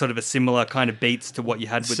Atlanta. Is that sort of a similar kind of beats to what you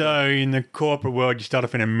had with in the corporate world, you start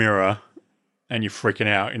off in a mirror and you're freaking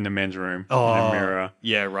out in the men's room in a mirror.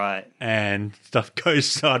 Yeah, right. And stuff goes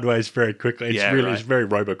sideways very quickly. It's very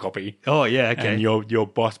Robocop-y. Oh, yeah, okay. And your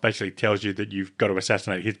boss basically tells you that you've got to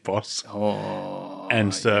assassinate his boss. Oh.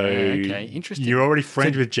 And so interesting. You're already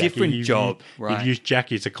friends with Jackie. Different job, right. You've used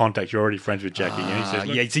Jackie as a contact. You're already friends with Jackie. And he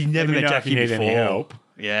says, so you never met Jackie before. Any help.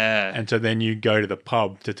 Yeah. And so then you go to the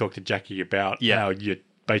pub to talk to Jackie about how you're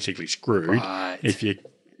basically screwed. Right. If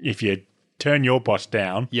you turn your boss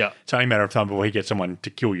down, it's only a matter of time before he gets someone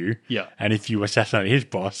to kill you. Yeah. And if you assassinate his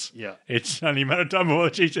boss, it's only a matter of time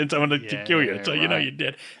before she sends someone to kill you. So you know you're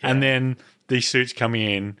dead. Yeah. And then these suits come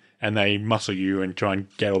in and they muscle you and try and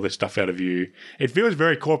get all this stuff out of you. It feels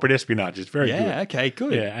very corporate espionage. It's very good. Yeah, okay,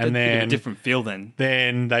 good. Yeah, and then a different feel then.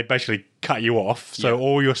 Then they basically cut you off. So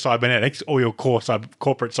all your cybernetics, all your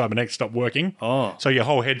corporate cybernetics stop working. Oh. So your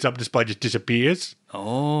whole heads-up display just disappears.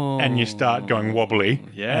 Oh. And you start going wobbly.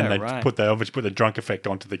 Yeah, and they obviously put the drunk effect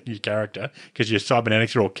onto your character because your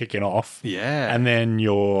cybernetics are all kicking off. Yeah. And then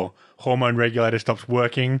your hormone regulator stops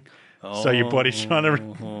working. So your body's trying to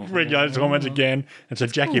regulate its hormones again. And so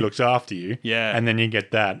Jackie looks after you. Yeah. And then you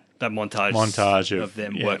get that montage of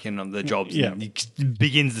them working on the jobs. Yeah. And it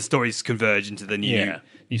begins the stories converge into the new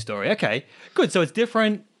story. Okay, good. So it's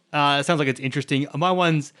different. It sounds like it's interesting. My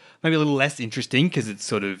one's maybe a little less interesting because it's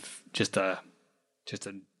sort of just a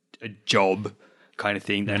job kind of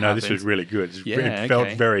thing. This was really good. It felt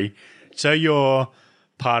very... So you're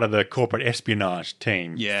part of the corporate espionage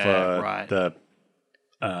team for the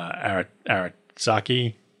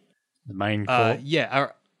Arasaki, the main corp.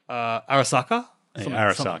 Arasaka?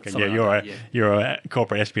 Arasaka. You're a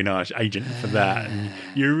corporate espionage agent for that, and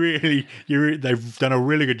they've done a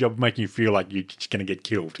really good job of making you feel like you're just going to get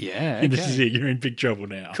killed. Yeah, and this is it. You're in big trouble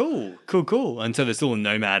now. Cool. And so there's still a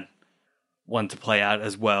Nomad one to play out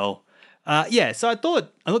as well. So I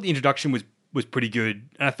thought the introduction was pretty good,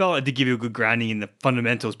 and I felt it did give you a good grounding in the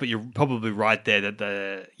fundamentals. But you're probably right there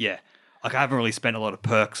that I haven't really spent a lot of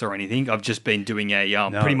perks or anything. I've just been doing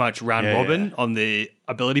a pretty much round robin on the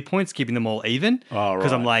ability points, keeping them all even. Oh, right.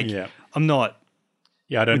 Because I'm like, I'm not.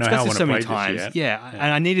 Yeah, I don't know how I want to play times. This yet. Yeah,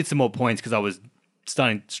 and I needed some more points because I was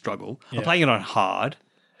starting to struggle. Yeah. I'm playing it on hard.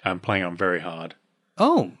 I'm playing on very hard.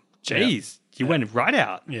 Oh, jeez. You went right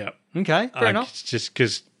out. Yeah. Okay, fair enough. It's just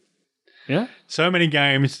because so many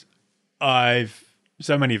games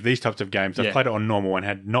so many of these types of games, I've played it on normal and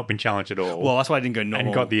had not been challenged at all. Well, that's why I didn't go normal.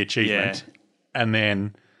 And got the achievement. And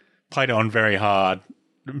then played it on very hard,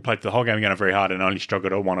 played the whole game again on very hard and only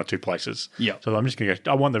struggled at one or two places. Yeah. So I'm just going to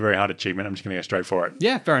go, I want the very hard achievement. I'm just going to go straight for it.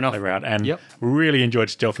 Yeah, fair enough. Very hard. And really enjoyed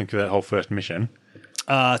stealthing through that whole first mission.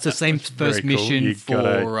 It's the same first mission you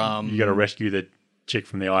got to rescue the chick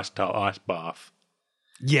from the ice bath.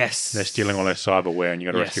 Yes. They're stealing all their cyberware and you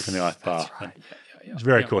got to rescue from the ice bath. Right. It's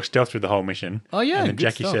very cool. Stealth through the whole mission. Oh, yeah. And then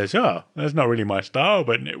Jackie says, that's not really my style,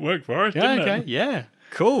 but it worked for us, didn't it? Yeah.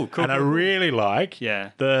 Cool. And I really like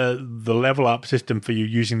the level up system for you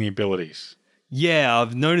using the abilities. Yeah,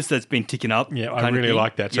 I've noticed that's been ticking up. Yeah, I really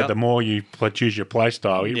like that. So the more you choose your play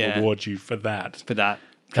style, it rewards you for that. For that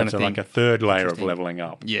kind of thing. Like a third layer of leveling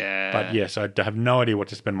up. Yeah. But yes, I have no idea what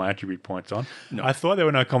to spend my attribute points on. No. I thought there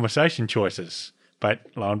were no conversation choices. But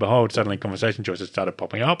lo and behold, suddenly conversation choices started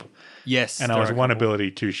popping up. Yes. And I was one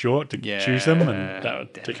ability too short to choose them, and that was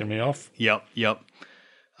ticking me off. Yep.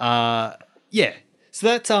 So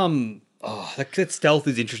that's that stealth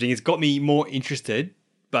is interesting. It's got me more interested,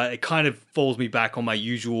 but it kind of falls me back on my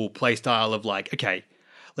usual play style of like, okay,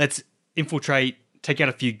 let's infiltrate, take out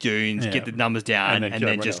a few goons, get the numbers down, and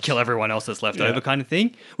then just kill everyone else that's left over, kind of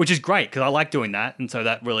thing. Which is great because I like doing that, and so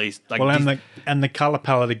that really and the color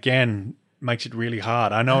palette again makes it really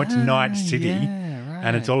hard. I know it's Night City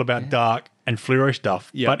and it's all about dark and fluoro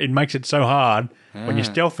stuff, but it makes it so hard when you're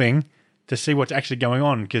stealthing to see what's actually going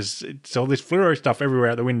on because it's all this fluoro stuff everywhere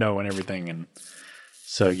out the window and everything. And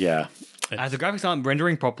so, as the graphics aren't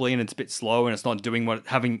rendering properly and it's a bit slow and it's not doing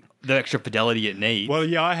having the extra fidelity it needs.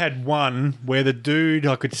 Well, I had one where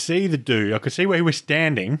I could see where he was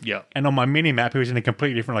standing. Yeah. And on my mini-map, he was in a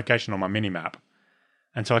completely different location on my mini-map.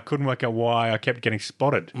 And so I couldn't work out why I kept getting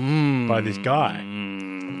spotted by this guy.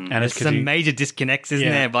 And there's some major disconnects, isn't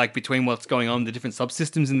there, like between what's going on, the different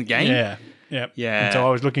subsystems in the game? Yeah. And so I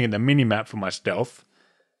was looking at the mini-map for my stealth,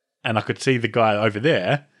 and I could see the guy over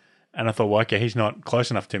there, and I thought, well, okay, he's not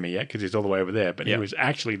close enough to me yet because he's all the way over there. But he was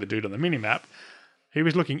actually the dude on the mini-map. He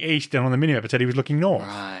was looking east, and on the mini-map it said he was looking north.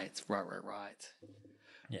 Right.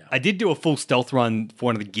 Yeah. I did do a full stealth run for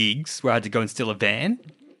one of the gigs where I had to go and steal a van.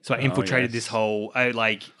 So I infiltrated this whole. I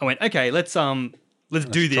went, okay, let's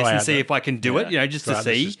do this and see if I can do it. Just to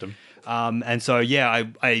see. And so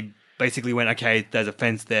I basically went, okay, there's a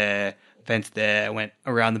fence there. I went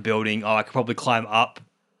around the building. Oh, I could probably climb up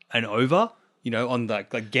and over. On the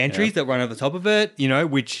gantries that run over the top of it.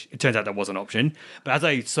 Which it turns out that was an option. But as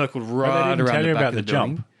I circled around the back of the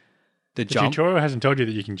building, the tutorial hasn't told you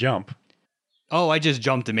that you can jump. Oh, I just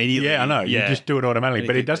jumped immediately. Yeah, I know. You just do it automatically.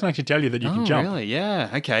 But it doesn't actually tell you that you can jump. Really? Yeah.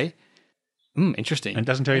 Okay. Interesting. And it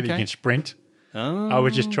doesn't tell you that you can sprint. Oh. I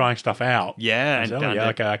was just trying stuff out. Yeah.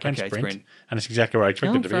 I can sprint. And it's exactly where I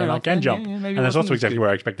expected it to be. And I can jump. And that's also exactly where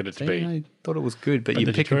I expected it to be. I thought it was good, but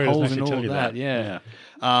you're picking holes and all of that. Yeah.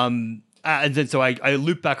 And then so I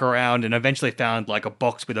looped back around and eventually found like a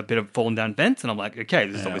box with a bit of fallen down fence. And I'm like, okay,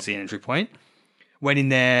 this is obviously an entry point. Went in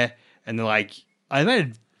there and they're like, I might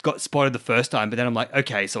have got spotted the first time, but then I'm like,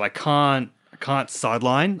 okay, so I can't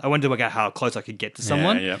sideline. I wanted to work out how close I could get to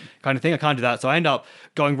someone, kind of thing. I can't do that. So I end up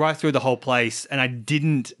going right through the whole place and I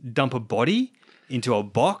didn't dump a body into a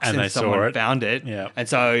box and someone found it. Yeah. And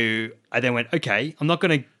so I then went, okay, I'm not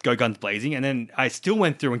going to go guns blazing. And then I still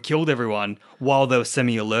went through and killed everyone while they were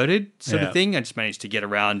semi-alerted sort of thing. I just managed to get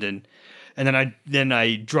around and And then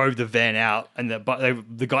I drove the van out, and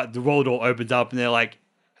the roller door opens up, and they're like,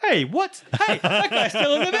 "Hey, what? Hey, that guy's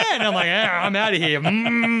still in the van." I'm like, "I'm out of here."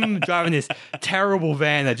 Driving this terrible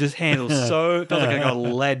van that just handles it felt like I got a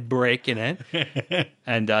lead brick in it,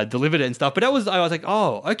 and delivered it and stuff. But I was like,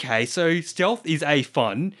 "Oh, okay. So stealth is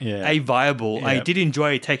fun, viable. I did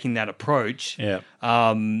enjoy taking that approach." Yeah.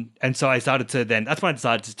 And so I started to that's when I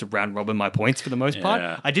decided just to round robin my points for the most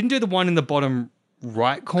part. I didn't do the one in the bottom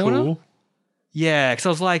right corner. Cool. Yeah, because I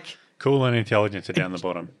was like. Cool and intelligence are down the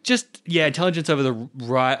bottom. Intelligence over the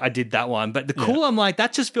right. I did that one, but the cool, I'm like,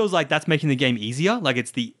 that just feels like that's making the game easier. Like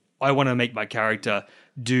I want to make my character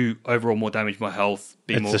do overall more damage, more health.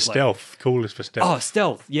 It's the stealth. Cool is for stealth. Oh,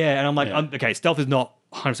 stealth, yeah. And I'm like, okay, stealth is not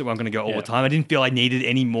 100% where I'm going to go all the time. I didn't feel I needed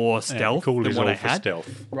any more stealth. Cool than is what all I for had.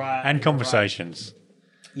 stealth, right? And conversations.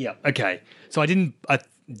 Right. Yeah. Okay. So I didn't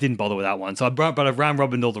bother with that one. So I've round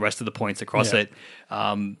robined all the rest of the points across it.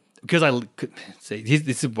 Because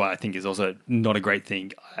this is what I think is also not a great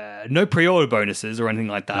thing. No pre-order bonuses or anything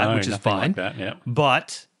like that, which is fine. Like that, yeah.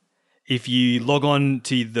 But if you log on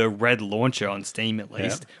to the Red launcher on Steam, at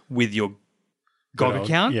least with your GOG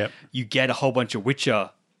account, you get a whole bunch of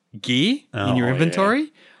Witcher gear in your inventory. Yeah.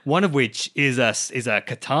 One of which is a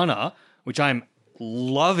katana, which I'm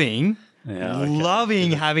loving.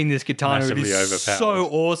 Loving having this katana. It is so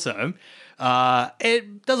awesome.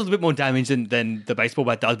 It does a little bit more damage than the baseball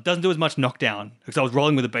bat does. It doesn't do as much knockdown because I was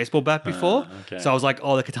rolling with a baseball bat before. So I was like,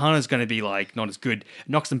 the katana is going to be like not as good. It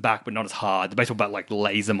knocks them back, but not as hard. The baseball bat like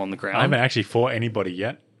lays them on the ground. I haven't actually fought anybody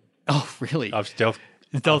yet. Oh, really? I've stealth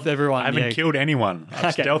everyone. I haven't killed anyone.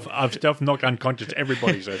 I've stealth knocked unconscious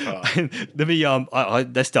everybody so far. Let me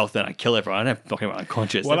they're stealth and I kill everyone. I'm knocking them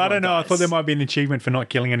unconscious. Well, I don't know. I thought there might be an achievement for not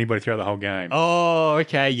killing anybody throughout the whole game. Oh,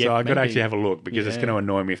 okay. Yeah. So I've got to actually have a look because it's going to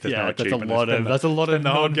annoy me if there's no achievement. That's a lot of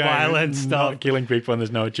non-violent stuff. Not killing people and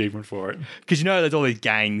there's no achievement for it. Because there's all these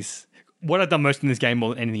gangs. What I've done most in this game more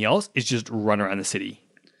than anything else is just run around the city,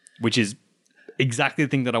 which is exactly the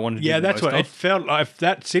thing that I wanted to do. Yeah, that's what it felt like.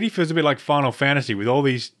 That city feels a bit like Final Fantasy with all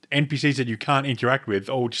these NPCs that you can't interact with,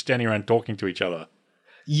 all just standing around talking to each other.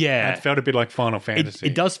 Yeah. It felt a bit like Final Fantasy.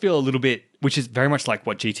 It does feel a little bit, which is very much like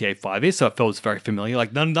what GTA 5 is, so it feels very familiar.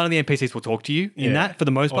 Like none of the NPCs will talk to you in that for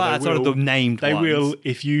the most part. It's sort of the named ones. They will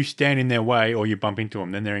if you stand in their way or you bump into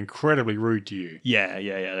them, then they're incredibly rude to you. Yeah.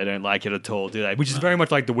 They don't like it at all, do they? Which is very much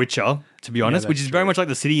like The Witcher, to be honest, which is very much like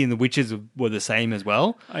the city and the Witches were the same as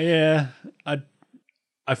well. Yeah.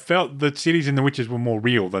 I felt the cities in The Witches were more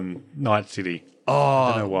real than Night City.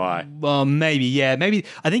 I don't know why. Well, maybe, yeah.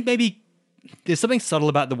 I think there's something subtle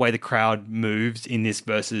about the way the crowd moves in this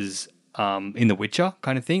versus in The Witcher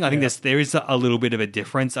kind of thing. I think there is a little bit of a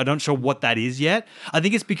difference. I'm not sure what that is yet. I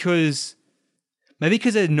think it's because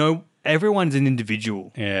everyone's an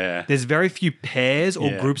individual. Yeah. There's very few pairs or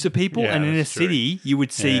groups of people, and in a city you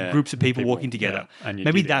would see groups of people walking together. Yeah. And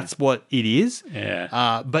maybe that's what it is.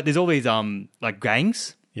 Yeah. But there's all these like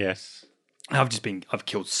gangs. Yes. I've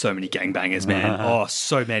killed so many gangbangers, man. Oh,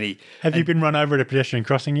 so many. Have you been run over at a pedestrian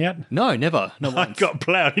crossing yet? No, never. Not once. I got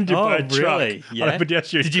ploughed into by a truck on a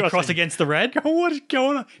pedestrian Did you cross against the red? What is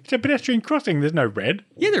going on? It's a pedestrian crossing. There's no red.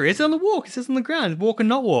 Yeah, there is on the walk. It says on the ground, walk and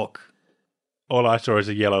not walk. All I saw is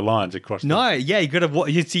the yellow lines across. You got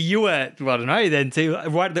to. You were. Well, I don't know. Then see,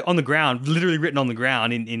 right on the ground, literally written on the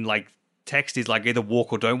ground in like text is like either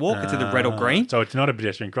walk or don't walk. It's either red or green. So it's not a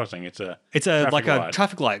pedestrian crossing. It's a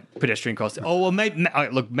traffic light pedestrian crossing. Oh well,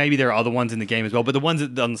 maybe there are other ones in the game as well, but the ones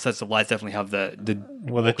that on the sets of lights definitely have the.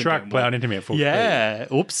 Well, the truck plowed into me at full speed. Yeah.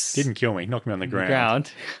 Oops. Didn't kill me. Knocked me on the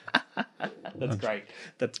ground. That's great.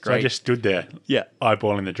 That's great. So I just stood there,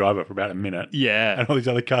 eyeballing the driver for about a minute. Yeah. And all these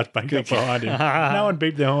other cars banked up behind him. No one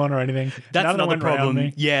beeped their horn or anything. That's another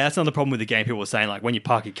problem. Yeah, that's another problem with the game. People were saying, like, when you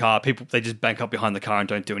park your car, they just bank up behind the car and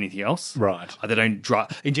don't do anything else. Right. They don't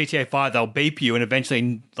drive. In GTA 5, they'll beep you and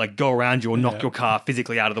eventually, like, go around you or knock your car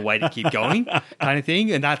physically out of the way to keep going, kind of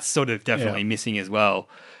thing. And that's sort of definitely missing as well.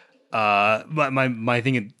 But my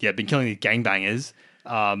thing, been killing these gangbangers.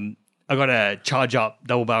 I got a charge up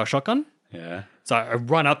double barrel shotgun. Yeah. So I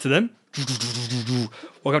run up to them.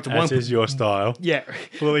 Walk up to one. This is your style. Yeah.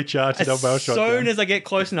 Fully charged double barrel shotgun. As soon as I get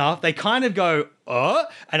close enough, they kind of go,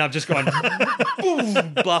 and I've just gone,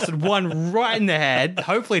 boom, blasted one right in the head.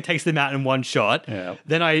 Hopefully it takes them out in one shot. Yeah.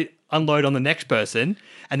 Then I unload on the next person,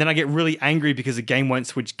 and then I get really angry because the game won't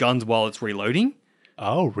switch guns while it's reloading.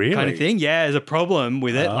 Oh, really? Kind of thing. Yeah, there's a problem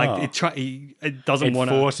with it. Oh. Like it doesn't want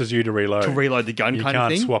to. It forces you to reload. To reload the gun, kind of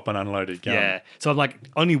thing. You can't swap an unloaded gun. Yeah. So I'm like,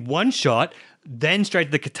 only one shot, then straight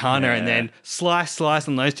to the katana, and then slice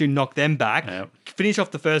on those two, knock them back, finish off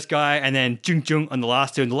the first guy, and then jung on the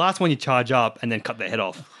last two. And the last one you charge up and then cut their head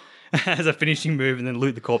off. as a finishing move, and then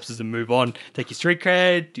loot the corpses and move on. Take your street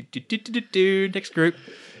cred. Next group.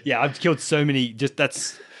 Yeah, I've killed so many.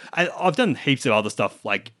 I've done heaps of other stuff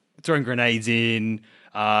like throwing grenades in,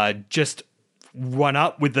 just run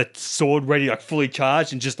up with the sword ready, like fully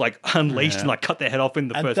charged, and just like unleashed and like cut their head off in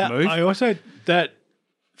the first move. I also that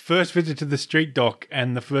first visit to the street dock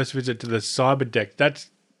and the first visit to the cyber deck.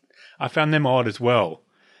 I found them odd as well.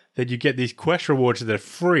 That you get these quest rewards that are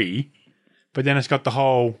free, but then it's got the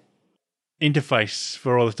whole interface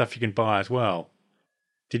for all the stuff you can buy as well.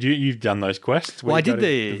 You've done those quests? Well, I did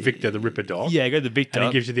the Victor, the Ripper dog. Yeah, I got the Victor. And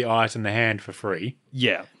it gives you the eyes and the hand for free.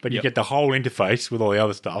 Yeah. But you get the whole interface with all the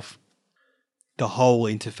other stuff. The whole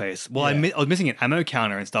interface. Well, I was missing an ammo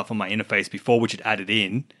counter and stuff on my interface before, which it added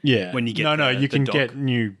in. Yeah. When you get you can get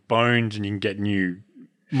new bones and you can get new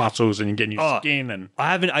muscles and you can get new skin. And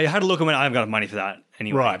I had a look at it. I haven't got money for that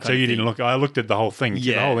anyway. Right. So you didn't look. I looked at the whole thing.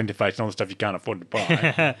 Yeah. The whole interface and all the stuff you can't afford to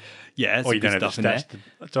buy. Yeah. Or you don't have the stats.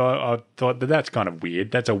 So I thought that's kind of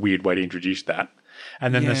weird. That's a weird way to introduce that.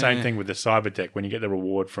 And then the same thing with the cyber deck when you get the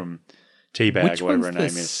reward from Teabag, whatever her name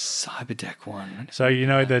is. Cyber deck one. So you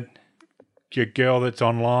know that your girl that's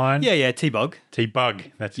online. Yeah, T-Bug. T-Bug.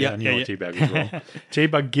 That's it. I knew what T-Bug was wrong.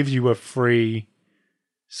 T-Bug gives you a free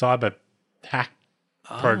cyber hack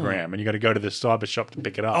program, and you got to go to the cyber shop to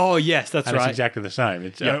pick it up. Oh, yes, that's right. It's exactly the same.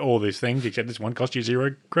 It's all these things, except this one costs you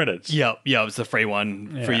 0 credits. Yeah, it's a free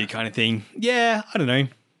one for you kind of thing. Yeah, I don't know.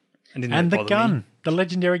 And the gun, the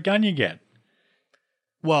legendary gun you get.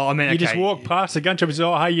 Well, I mean, you just walk past the gun shop and say,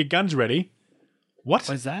 "Oh, hey, your gun's ready." What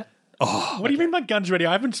is that? Oh, what do you mean my gun's ready?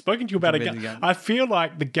 I haven't spoken to you about a gun. I feel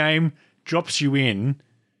like the game drops you in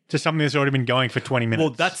to something that's already been going for 20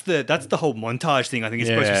 minutes. Well, that's the whole montage thing. I think it's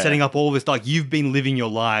supposed to be setting up all this. Like you've been living your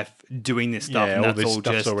life doing this stuff, and all that's this all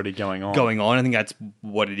stuff's just already going on. I think that's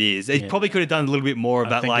what it is. It probably could have done a little bit more of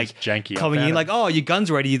that, like janky. coming in, like, oh, your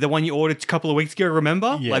gun's ready. The one you ordered a couple of weeks ago.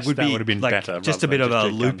 Remember? Yes, like, that would have been like, better. Just a bit of a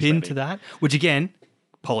loop into that, which again.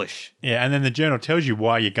 Polish. Yeah, and then the journal tells you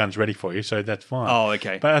why your gun's ready for you, so that's fine. Oh,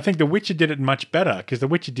 okay. But I think The Witcher did it much better, because The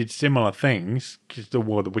The Witcher things, because The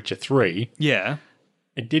Witcher 3. Yeah.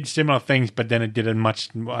 It did similar things, but then it did it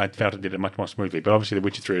I felt it did it much more smoothly. But obviously The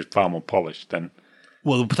Witcher 3 is far more polished than...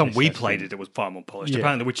 Well, the time we played it was far more polished. Yeah.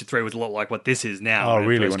 Apparently The Witcher 3 was a lot like what this is now. Oh,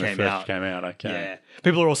 really? When it first came out, okay. Yeah.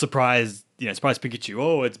 People are all surprised, surprised Pikachu.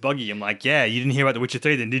 Oh, it's buggy. I'm like, yeah, you didn't hear about The Witcher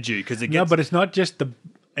 3 then, did you? Because No, but it's not just the...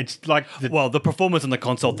 It's like the performance on the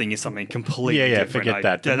console thing is something completely different. Forget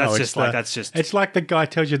that. That's just it's like the guy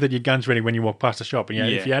tells you that your gun's ready when you walk past the shop, and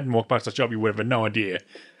if you hadn't walked past the shop, you would have had no idea.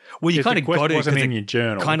 Well, you kind of got it wasn't in your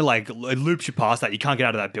journal. Kind of like it loops you past that. You can't get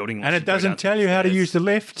out of that building, and it doesn't tell you how to use the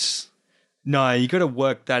lifts. No, you got to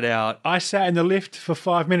work that out. I sat in the lift for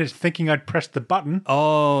 5 minutes thinking I'd pressed the button.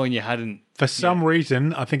 Oh, and you hadn't. For some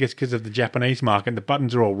reason, I think it's because of the Japanese market. The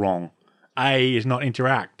buttons are all wrong. A is not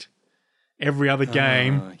interact. Every other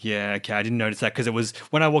game. I didn't notice that because it was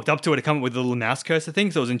when I walked up to it, it came up with the little mouse cursor thing,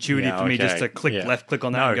 so it was intuitive for me just to left click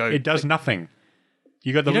on that and go. It does nothing.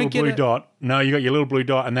 You got the little blue dot. No, you got your little blue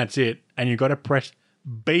dot, and that's it. And you got to press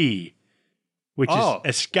B, which is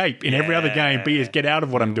escape. In every other game, B is get out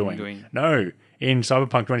of what I'm doing. No, in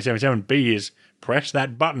Cyberpunk 2077, B is press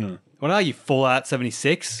that button. What are you, Fallout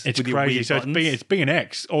 76? It's crazy. So it's B and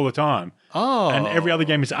X all the time. Oh. And every other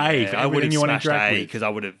game is A for everything you want to interact with. Because I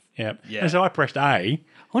would have. Yeah. And so I pressed A. I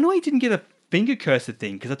wonder why you didn't get a finger cursor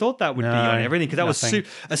thing, because I thought that would be on everything. Because that was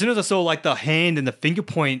as soon as I saw like the hand and the finger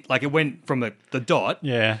point, like it went from the dot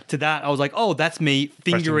to that, I was like, oh, that's me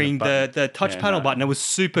fingering the touch panel button. It was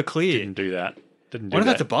super clear. Didn't do that. I wonder if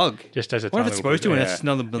that's a bug. Just as a tiny little. What if it's supposed to, and it's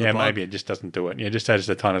another bug? Yeah, maybe it just doesn't do it. Yeah, just as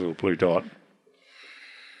a tiny little blue dot.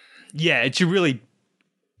 Yeah, it should really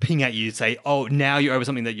ping at you and say, oh, now you're over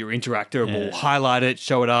something that you're interactable. Highlight it,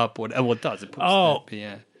 show it up. Well, it does. It puts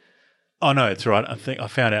Oh, no, it's right. I think I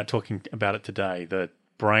found out talking about it today. The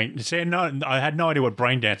brain... See, no, I had no idea what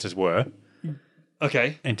brain dances were.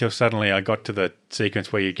 Okay. Until suddenly I got to the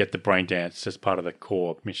sequence where you get the brain dance as part of the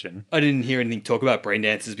core mission. I didn't hear anything talk about brain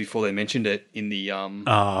dances before they mentioned it in the in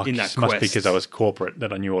that quest. Must be because I was corporate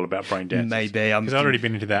that I knew all about brain dances. Maybe. Because I'd already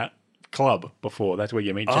been into that club before. That's where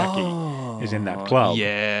you meet Jackie, is in that club.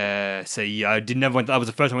 Yeah. See, I didn't ever went. That was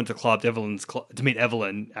the first time I went to the club, to meet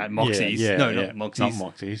Evelyn at Moxie's. Not Moxie's. Not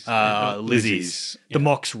Moxie's. Lizzie's. The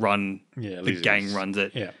Mox run. Yeah, the gang runs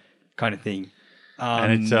it. Yeah. Kind of thing.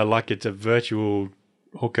 And it's like it's a virtual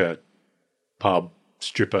hooker, pub,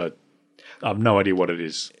 stripper. I have no idea what it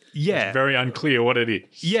is. Yeah. It's very unclear what it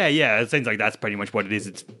is. Yeah. It seems like that's pretty much what it is.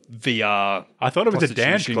 It's VR. I thought it was a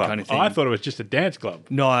dance club. Kind of thing. I thought it was just a dance club.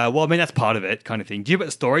 No, well, I mean, that's part of it kind of thing. Do you have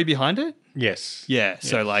a story behind it? Yes. Yeah,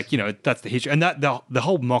 so like, you know, that's the history. And that the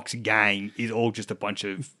whole Mox gang is all just a bunch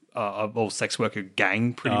of all sex worker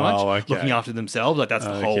gang, pretty much, okay. looking after themselves. Like, that's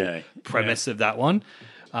the whole premise of that one,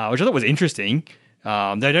 which I thought was interesting. They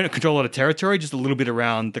don't control a lot of territory, just a little bit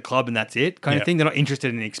around the club, and that's it, kind of thing. They're not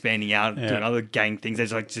interested in expanding out, doing other gang things.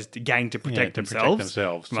 They're just a gang to protect themselves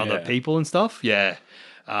from other people and stuff. Yeah.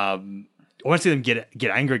 I want to see them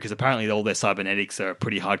get angry because apparently all their cybernetics are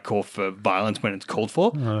pretty hardcore for violence when it's called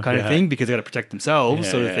for, kind of thing, because they got to protect themselves,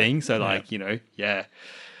 sort of thing. So, like, you know, Yeah,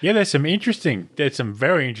 there's some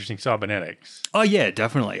very interesting cybernetics. Oh, yeah,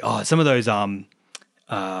 definitely. Oh, some of those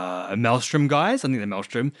Maelstrom guys, I think they're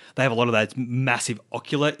Maelstrom, they have a lot of those massive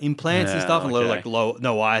ocular implants and stuff, and a lot of like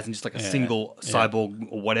no eyes and just like a single cyborg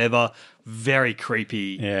or whatever. Very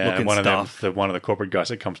creepy looking stuff. One of the corporate guys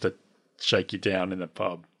that comes to shake you down in the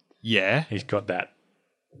pub. Yeah. He's got that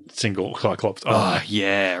single Cyclops eye. Oh,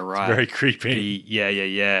 yeah, right. It's very creepy.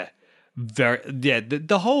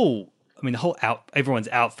 The whole everyone's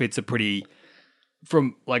outfits are pretty,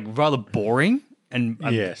 from like rather boring and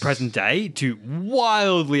present day to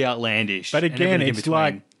wildly outlandish. But again, it's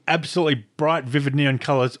like absolutely bright, vivid neon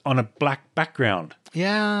colors on a black background.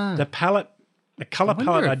 Yeah. The color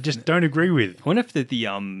palette, I just don't agree with. I wonder if the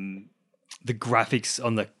graphics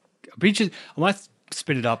on the pictures, I might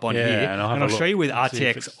spin it up on here, and I'll show you with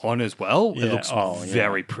RTX on as well. It looks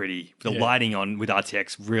very pretty. The lighting on with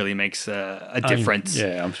RTX really makes a difference.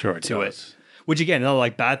 I'm sure it does. It. Which again, another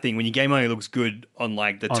like bad thing when your game only looks good on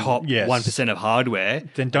like the top 1% of hardware.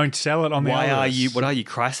 Then don't sell it on the others. What are you,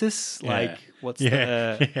 Crysis? Like what's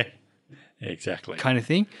exactly kind of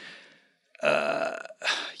thing? What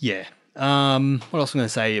else am I going to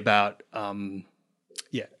say about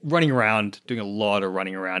running around, doing a lot of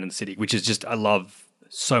running around in the city, which is just, I love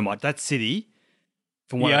so much. That city,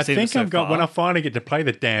 from what I've seen when I finally get to play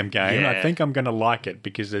the damn game, I think I'm going to like it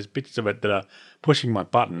because there's bits of it that are pushing my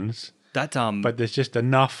buttons. But there's just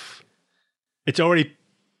enough. It's already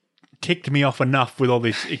ticked me off enough with all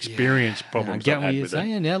these experience problems. I get what you're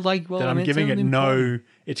saying. Yeah, like, well, I'm giving it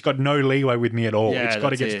it's got no leeway with me at all. It's got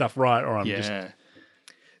to get stuff right, or I'm just.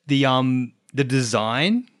 The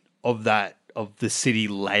design of the city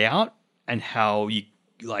layout and how you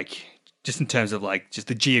like, just in terms of like just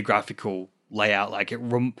the geographical layout, like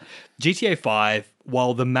GTA 5,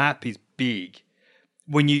 while the map is big,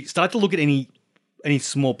 when you start to look at any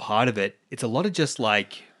small part of it, it's a lot of just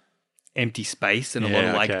like empty space and a lot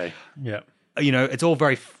of like, you know, it's all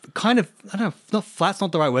very kind of, I don't know, not flat's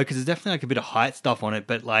not the right word because there's definitely like a bit of height stuff on it,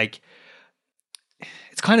 but like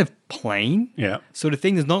it's kind of plain sort of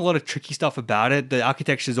thing. There's not a lot of tricky stuff about it. The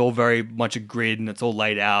architecture is all very much a grid and it's all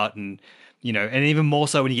laid out, and you know, and even more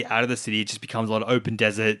so when you get out of the city, it just becomes a lot of open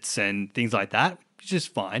deserts and things like that, which is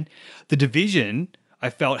fine. The Division, I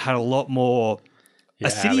felt, had a lot more. A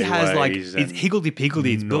city has like, it's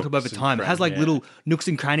higgledy-piggledy, it's built up over time. It has like little nooks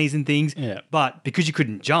and crannies and things, but because you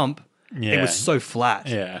couldn't jump, it was so flat.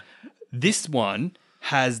 Yeah. This one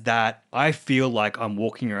has that, I feel like I'm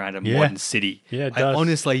walking around a modern city. Yeah, it I does.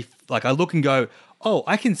 honestly, like, I look and go, oh,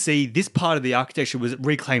 I can see this part of the architecture was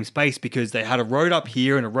reclaimed space because they had a road up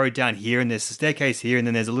here and a road down here, and there's a staircase here, and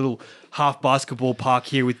then there's a little half basketball park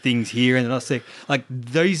here with things here, and then I say, like,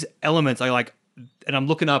 those elements, I like, and I'm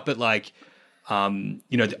looking up at like,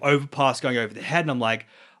 you know, the overpass going over the head, and I'm like,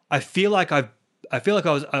 I feel like I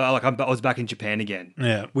was back in Japan again.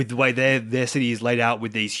 Yeah. With the way their city is laid out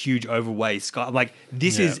with these huge overway sky. I'm like,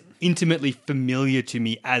 this is intimately familiar to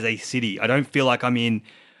me as a city. I don't feel like I'm in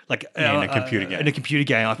like in a computer game. In a computer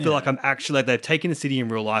game, I feel like I'm actually like they've taken the city in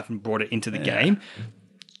real life and brought it into the game.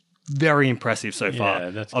 Very impressive so far.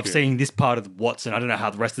 Of seeing this part of Watson. I don't know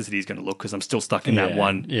how the rest of the city is going to look because I'm still stuck in that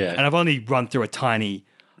one. Yeah. And I've only run through a tiny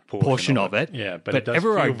portion of it. Yeah, but it does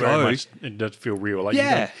everywhere I go, it does feel real. Like you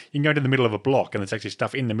can go to the middle of a block and there's actually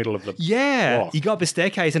stuff in the middle of the block. You go up a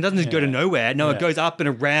staircase and it doesn't just go to nowhere. No, it goes up and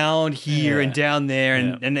around here and down there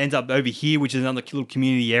and ends up over here, which is another little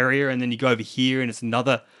community area, and then you go over here and it's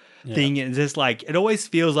another thing. And it's just like, it always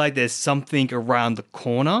feels like there's something around the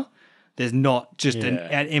corner. There's not just an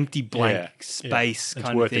empty blank space kind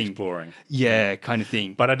of thing. It's worth exploring. Yeah, kind of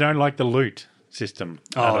thing. But I don't like the loot system.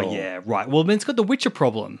 Right. Well, then it's got the Witcher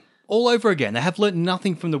problem all over again. They have learnt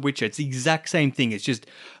nothing from the Witcher. It's the exact same thing. It's just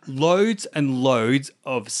loads and loads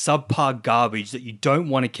of subpar garbage that you don't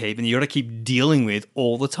want to keep and you got to keep dealing with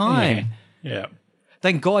all the time. Yeah.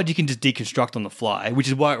 Thank God you can just deconstruct on the fly, which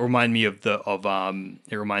is why it reminds me it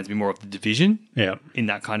reminds me more of the Division. Yeah. In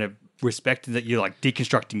that kind of respect, that you're like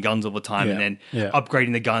deconstructing guns all the time and then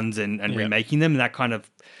upgrading the guns and remaking them, and that kind of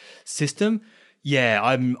system.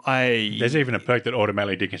 Yeah, There's even a perk that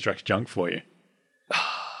automatically deconstructs junk for you.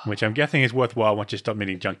 which I'm guessing is worthwhile once you stop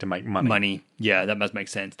needing junk to make money. Yeah, that must make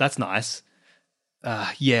sense. That's nice.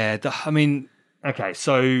 Okay,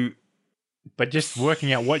 so... But just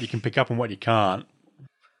working out what you can pick up and what you can't,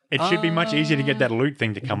 it should be much easier to get that loot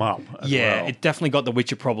thing to come up. Yeah, it definitely got the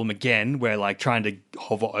Witcher problem again, where like trying to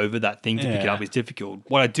hover over that thing to pick it up is difficult.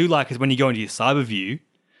 What I do like is when you go into your cyber view,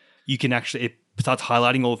 you can actually, it starts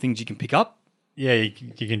highlighting all the things you can pick up. Yeah,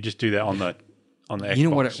 you can just do that on the Xbox. You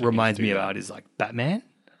know what it reminds me about is like Batman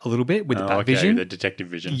a little bit with the Bat vision. The detective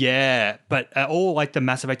vision. Yeah, but all like the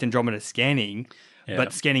Mass Effect Andromeda scanning.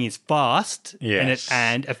 But scanning is fast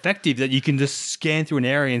and effective, that you can just scan through an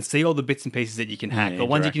area and see all the bits and pieces that you can hack, the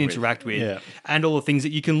ones you can interact with, and all the things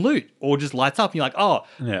that you can loot, or just lights up and you're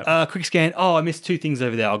like, quick scan, I missed 2 things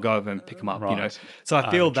over there, I'll go over and pick them up, you know. So I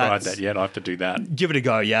feel I haven't tried that yet, I have to do that. Give it a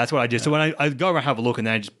go, that's what I do. So when I go around and have a look and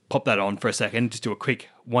then I just pop that on for a second, just do a quick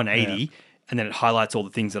 180, and then it highlights all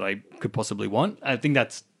the things that I could possibly want. I think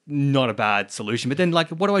that's not a bad solution. But then like,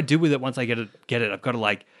 what do I do with it once I get it? I've got to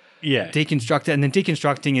like... deconstruct it, and then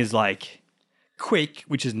deconstructing is like quick,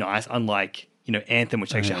 which is nice, unlike Anthem,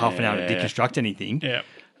 which takes you half an hour to deconstruct anything.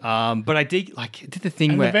 But I did the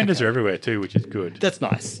thing where the vendors are everywhere too, which is good. That's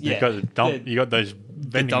nice. You got those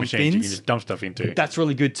vending machines bins, you can just dump stuff into. That's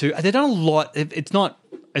really good too. They've done a lot. It's not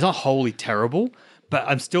wholly terrible, but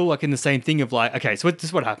I'm still like in the same thing of like, okay, so this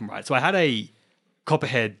is what happened, right? So I had a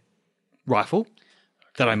Copperhead rifle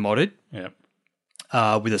that I modded.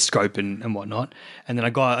 With a scope and whatnot. And then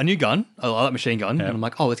I got a new gun, a light machine gun, and I'm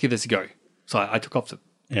like, let's give this a go. So I took off put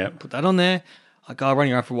that on there. I go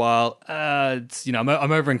running around for a while.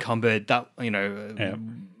 I'm over encumbered. That, need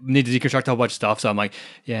to deconstruct a whole bunch of stuff. So I'm like,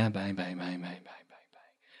 bang, bang, bang, bang, bang, bang, bang.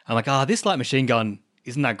 I'm like, this light machine gun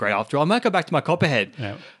isn't that great after all. I might go back to my Copperhead.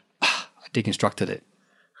 I deconstructed it.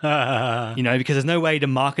 Because there's no way to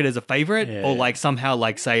mark it as a favorite or like somehow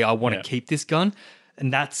like say I want to keep this gun.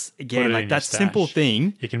 And that's, again, like that simple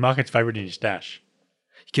thing. You can mark its favorite in your stash.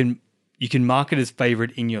 You can mark it as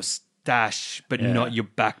favorite in your stash, but not your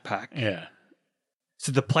backpack. Yeah.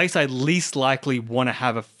 So the place I least likely want to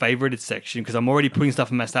have a favorited section, because I'm already putting stuff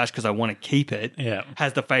in my stash because I want to keep it,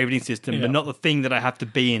 has the favoriting system, but not the thing that I have to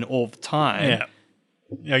be in all the time.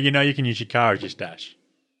 Yeah. You can use your car as your stash.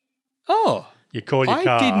 Oh. You call your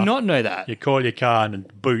car. I did not know that. You call your car and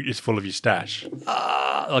the boot is full of your stash.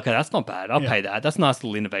 Okay, that's not bad. I'll pay that. That's a nice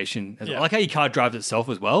little innovation. I like how your car drives itself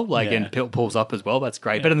as well, and pulls up as well. That's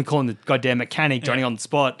great. Better than calling the goddamn mechanic Johnny on the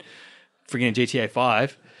spot, friggin' GTA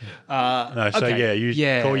 5.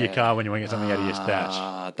 Call your car when you want to get something out of your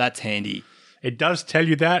stash. That's handy. It does tell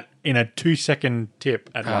you that in a 2-second tip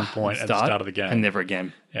at one point at the start of the game. And never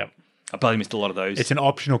again. Yep. I probably missed a lot of those. It's an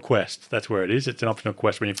optional quest. That's where it is. It's an optional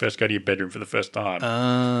quest when you first go to your bedroom for the first time.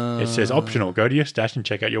 It says optional. Go to your stash and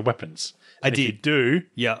check out your weapons. If you do,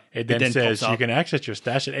 it then says you can access your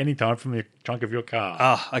stash at any time from the trunk of your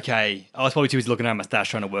car. Okay. I was probably too busy looking at my stash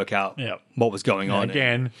trying to work out what was going on.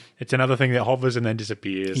 Again, it's another thing that hovers and then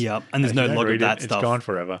disappears. Yep. And there's no log of that stuff. It's gone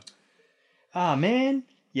forever. Man.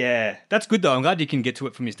 Yeah, that's good though. I'm glad you can get to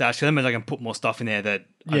it from your stash, because that means I can put more stuff in there that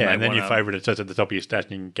and then your favorite, it says at the top of your stash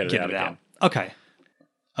and you can get it out again. Okay.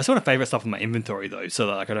 I sort of favorite stuff in my inventory though, so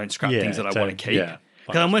that like I don't scrap things that I want to keep.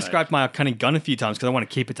 Because I'm going to scrap my cunning gun a few times because I want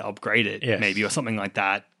to keep it to upgrade it, maybe, or something like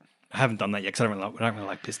that. I haven't done that yet because I don't really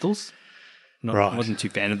like pistols. I wasn't too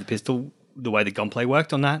fan of the pistol, the way the gunplay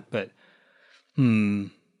worked on that. But how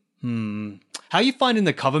are you finding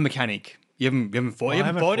the cover mechanic? You haven't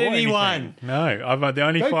fought anyone. No, the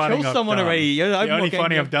only fighting I've done. The only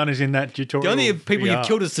fighting I've done is in that tutorial. The only people you've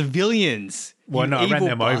killed are civilians. Well, no, I ran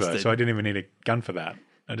them over, so I didn't even need a gun for that.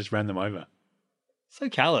 I just ran them over. So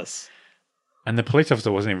callous. And the police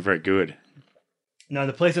officer wasn't even very good. No,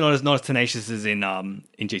 the police are not as tenacious as in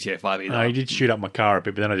GTA 5 either. No, he did shoot up my car a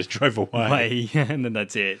bit, but then I just drove away. And then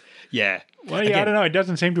that's it. Yeah. Well, I don't know. It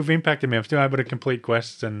doesn't seem to have impacted me. I'm still able to complete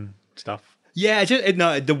quests and stuff. Yeah,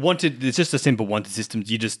 it's just a simple wanted system.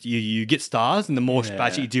 You get stars, and the more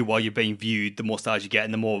bad shit you do while you're being viewed, the more stars you get,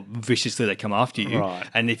 and the more viciously they come after you. Right.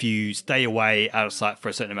 And if you stay away out of sight for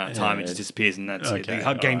a certain amount of time, it just disappears, and that's it.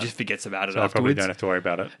 The game just forgets about it afterwards. I probably don't have to worry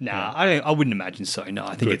about it. Nah, I wouldn't imagine so. No,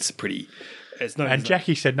 I think it's pretty. It's not. And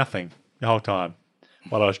Jackie said nothing the whole time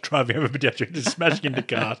while I was driving over pedestrians and smashing into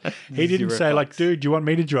cars. He didn't say, like, dude, do you want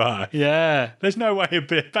me to drive? Yeah. There's no way a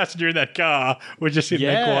passenger in that car would just sit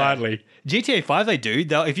there quietly. GTA 5, they do.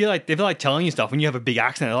 If you're like telling you stuff when you have a big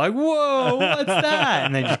accident, they're like, whoa, what's that?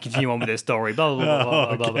 And they just continue on with their story. Blah, blah, blah,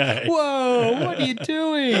 blah, blah, blah, blah. Whoa, what are you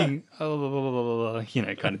doing? Blah, blah, blah, blah, blah,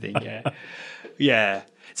 blah, kind of thing. Yeah. Yeah.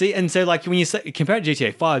 See, and so like when you compare it to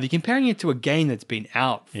GTA 5, you're comparing it to a game that's been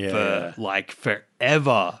out for like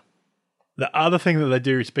forever. The other thing that they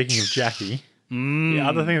do, speaking of Jackie, The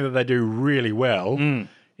other thing that they do really well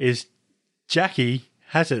is Jackie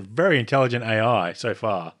has a very intelligent AI so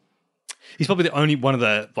far. He's probably the only one of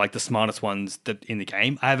the smartest ones that in the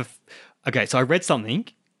game. So I read something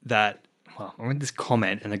that I read this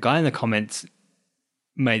comment, and the guy in the comments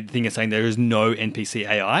made the thing of saying there is no NPC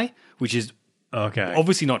AI, which is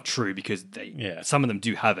obviously not true because some of them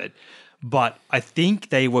do have it. But I think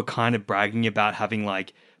they were kind of bragging about having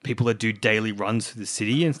like people that do daily runs through the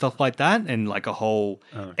city and stuff like that, and like a whole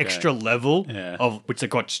extra level of which they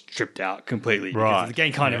got stripped out completely. Right. Because the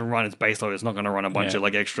game can't even run its base load. It's not going to run a bunch of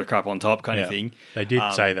like extra crap on top kind of thing. They did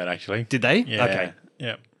say that actually. Did they? Yeah. Okay.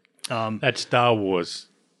 Yeah. That Star Wars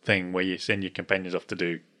thing where you send your companions off to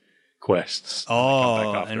do quests.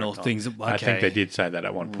 And all things. Okay. I think they did say that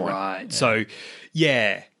at one point. Right.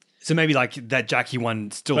 Yeah. So maybe like that Jackie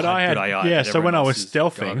one still had good AI. Yeah, so when I was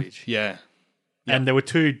stealthing, and there were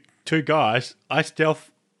two guys, I stealthed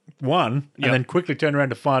one and then quickly turned around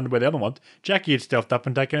to find where the other one was. Jackie had stealthed up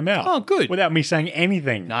and taken him out. Oh, good. Without me saying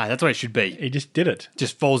anything. Nah, that's what it should be. He just did it.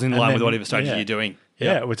 Just falls in line with whatever strategy you're doing.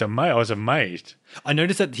 Yeah, it was I was amazed. I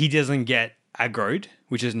noticed that he doesn't get aggroed,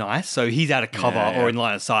 which is nice. So he's out of cover or in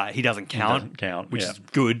line of sight. He doesn't count. Which is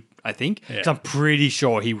good, I think. Because I'm pretty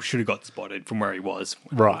sure he should have got spotted from where he was.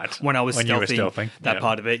 Right. When I was you were stealthing. That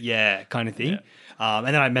part of it, kind of thing. Yeah. And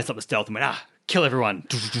then I messed up the stealth and went, kill everyone,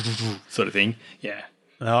 sort of thing. Yeah.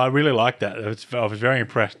 No, I really liked that. I was very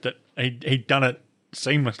impressed that he'd done it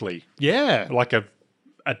seamlessly. Yeah. Like a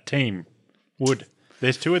team would.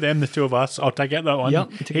 There's two of them, there's two of us. I'll take out that one.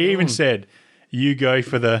 Yep, he even said, you go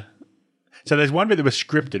for the... So there's one bit that was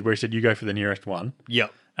scripted where he said, you go for the nearest one.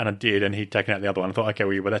 Yep. And I did, and he'd taken out the other one. I thought,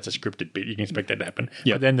 okay, well, that's a scripted bit. You can expect that to happen.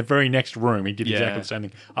 Yep. But then the very next room, he did exactly the same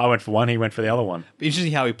thing. I went for one, he went for the other one.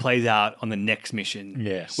 Interesting how he plays out on the next mission.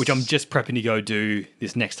 Yes. Which I'm just prepping to go do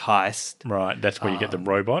this next heist. Right, that's where you get the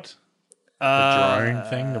robot. The drone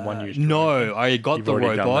thing, the one you... No, I got You've the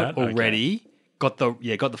already done robot that? already.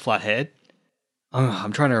 Okay. Got the flathead.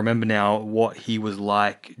 I'm trying to remember now what he was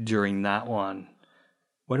like during that one.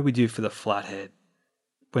 What did we do for the flathead?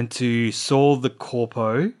 Went to Saul the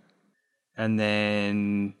Corpo, and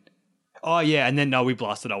then... we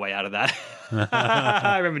blasted our way out of that.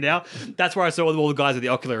 I remember now. That's where I saw all the guys with the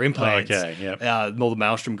ocular implants. Okay, yep. All the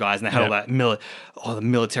Maelstrom guys, and they had all that the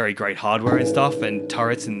military-grade hardware and stuff, and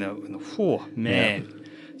turrets and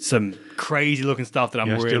some crazy-looking stuff that I'm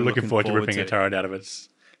really still looking forward to ripping to.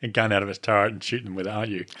 a gun out of its turret and shooting them with it, aren't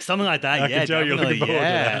you? Something like that, I can tell you're looking forward to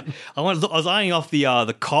that. I was eyeing off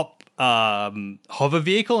the cop hover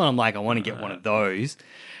vehicle, and I'm like, I want to get one of those.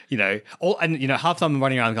 Half the time I'm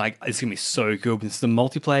running around like, it's going to be so good. It's the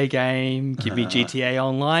multiplayer game. Give me GTA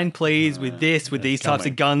Online, please, with these types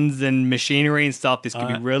of guns and machinery and stuff. This could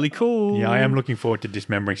be really cool. Yeah, I am looking forward to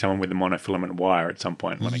dismembering someone with a monofilament wire at some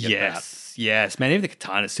point when I get that. Yes, man, even the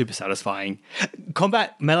katana is super satisfying.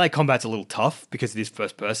 Melee combat's a little tough because it is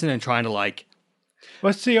first person and trying to like...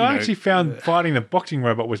 Well, see, I actually found fighting the boxing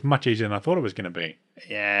robot was much easier than I thought it was going to be.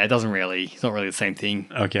 Yeah, it's not really the same thing.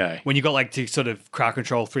 Okay. When you got like to sort of crowd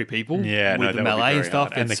control three people with the melee and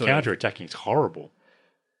stuff. And the counter-attacking is horrible.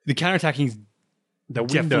 The counter-attacking is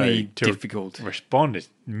definitely difficult. Respond is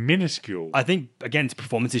minuscule. I think, again, it's a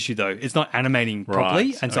performance issue though. It's not animating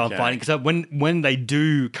properly. And so I'm finding, because when they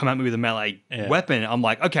do come at me with a melee weapon, I'm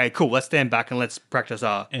like, okay, cool, let's stand back and let's practice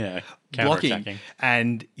our blocking.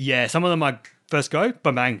 And some of them I first go,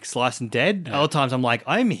 bang, bang, slice and dead. Other times I'm like,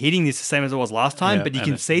 I'm hitting this the same as it was last time, but you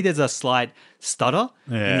can see there's a slight stutter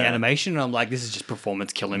in the animation. And I'm like, this is just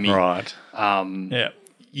performance killing me. Right.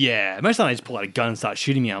 Yeah, most of the time I just pull out a gun and start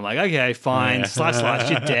shooting me. I'm like, okay, fine, slice,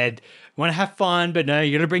 you're dead. You want to have fun, but no,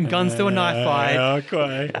 you got to bring guns to a knife fight.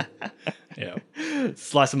 Okay.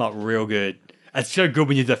 Slice them up real good. It's so good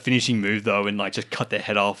when you do the finishing move though, and like just cut their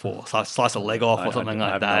head off or slice a leg off or something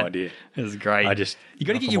like that. I have no idea. It's great. You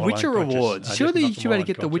got to get your Witcher rewards. Surely you should be able to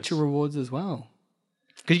get the Witcher rewards as well.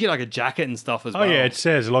 Because you get like a jacket and stuff as well. Oh yeah, it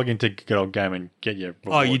says log into Good Old Game and get your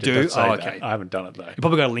reward. Oh, you do? Oh, okay. I haven't done it though. You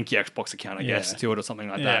probably got to link your Xbox account, I guess, to it or something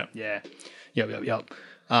like that. Yeah. Yep.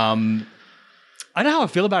 I know how I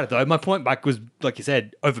feel about it though. My point back was, like you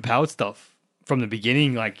said, overpowered stuff from the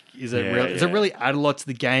beginning. Like, does it really add a lot to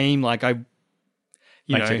the game? Like,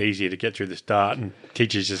 makes it easier to get through the start and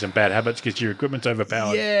teaches you some bad habits because your equipment's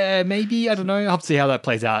overpowered. Yeah, maybe. I don't know. I'll have to see how that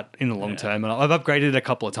plays out in the long term. And I've upgraded it a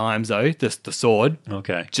couple of times, though, the sword.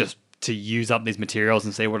 Okay. Just to use up these materials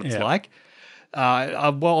and see what it's like.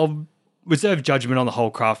 I'll reserve judgment on the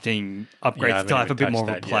whole crafting upgrades until I have a bit more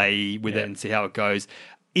of a play with it and see how it goes.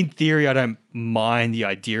 In theory, I don't mind the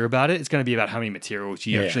idea about it. It's going to be about how many materials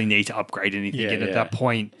you actually need to upgrade anything. And at that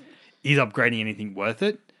point, is upgrading anything worth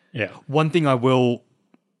it? Yeah. One thing I will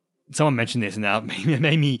someone mentioned this and now it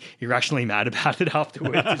made me irrationally mad about it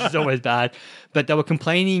afterwards, which is always bad. But they were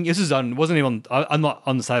complaining. This is wasn't even I'm not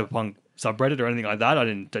on the Cyberpunk subreddit or anything like that.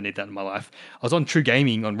 Don't need that in my life. I was on True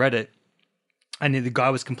Gaming on Reddit, and the guy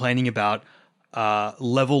was complaining about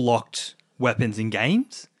level locked weapons in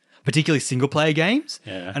games, particularly single player games.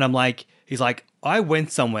 Yeah. And I'm like, he's like, I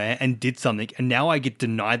went somewhere and did something, and now I get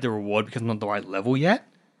denied the reward because I'm not the right level yet.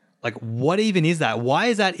 Like, what even is that? Why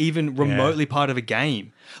is that even remotely part of a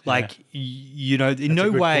game? Like, you know, in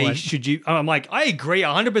no way point. Should you... I'm like, I agree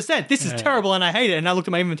 100%. This is terrible and I hate it. And I looked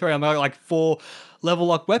at my inventory. I'm like 4 level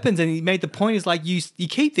lock weapons. And he made the point is like, you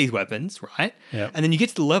keep these weapons, right? Yep. And then you get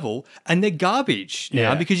to the level and they're garbage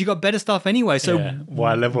now because you got better stuff anyway. So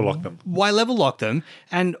why level lock them? Why level lock them?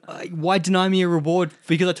 And why deny me a reward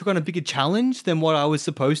because I took on a bigger challenge than what I was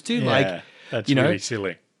supposed to? Yeah, like, that's really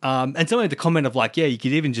silly. And someone had the comment of like, you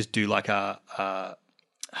could even just do like a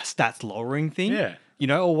stats lowering thing, you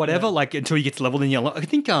know, or whatever, like until you get to level. Then you're, I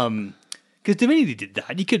think, because Divinity did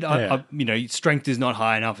that. You could, you know, strength is not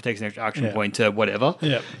high enough. It takes an extra action point to whatever.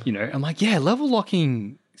 Yeah, you know, I'm like, level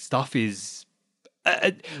locking stuff is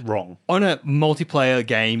wrong on a multiplayer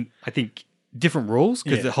game. I think different rules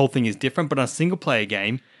because the whole thing is different. But on a single player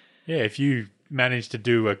game, if you manage to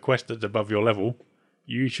do a quest that's above your level,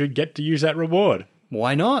 you should get to use that reward.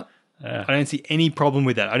 Why not? I don't see any problem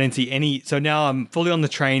with that. I don't see any. So now I'm fully on the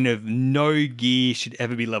train of no gear should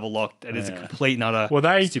ever be level locked. It is a complete and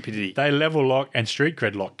utter stupidity. They level lock and street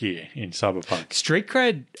cred lock gear in Cyberpunk. Street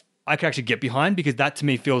cred, I can actually get behind because that to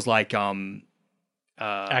me feels like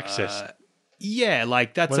access. Yeah,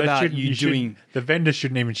 like that's about you doing. The vendor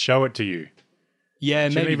shouldn't even show it to you. Yeah,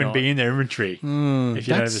 it shouldn't maybe even not. be in their inventory if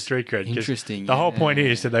you know the street cred. Interesting. The whole point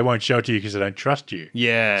is that they won't show it to you because they don't trust you.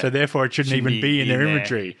 Yeah. So therefore, it shouldn't even be in their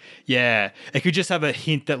inventory. Yeah. It could just have a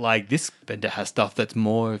hint that like this vendor has stuff that's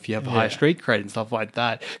more if you have higher street cred and stuff like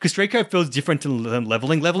that. Because street cred feels different to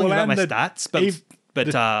leveling. Leveling is about my stats,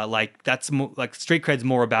 but like that's more like street cred's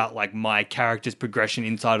more about like my character's progression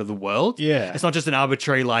inside of the world. Yeah, it's not just an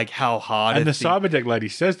arbitrary like how hard. And the Cyberdeck lady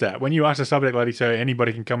says that when you ask the Cyberdeck lady, so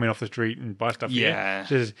anybody can come in off the street and buy stuff here.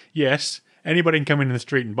 She says yes, anybody can come in the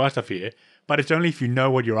street and buy stuff here, but it's only if you know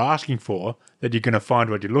what you're asking for that you're going to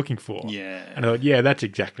find what you're looking for. Yeah, and I thought, that's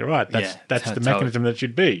exactly right. That's the mechanism that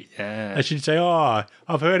should be. Yeah, they should say, oh,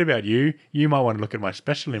 I've heard about you. You might want to look at my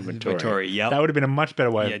special inventory. Yep. That would have been a much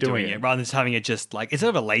better way of doing it, rather than just having it just like it's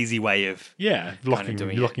sort of a lazy way of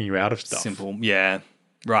locking you out of stuff. Simple,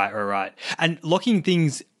 right. And locking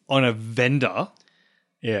things on a vendor.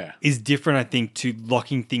 Is different, I think, to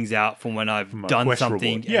locking things out from when I've done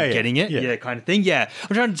something and getting it, kind of thing. Yeah,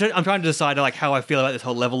 I'm trying to decide like how I feel about this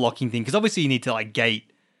whole level locking thing because obviously you need to like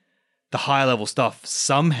gate the higher level stuff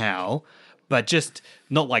somehow, but just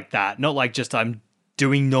not like that. Not like just I'm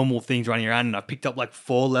doing normal things running around and I picked up like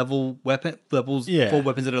 4 levels, 4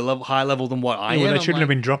 weapons at a higher level than what I am. Well, they shouldn't have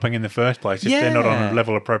been dropping in the first place if they're not on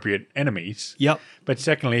level appropriate enemies. Yep. But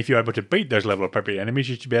secondly, if you're able to beat those level appropriate enemies,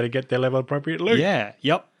 you should be able to get their level appropriate loot. Yeah.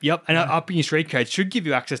 Yep. And upping your street cred should give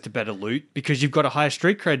you access to better loot because you've got a higher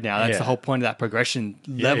street cred now. That's the whole point of that progression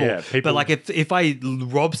level. Yeah. But like if I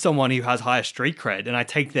rob someone who has higher street cred and I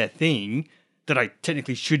take their thing that I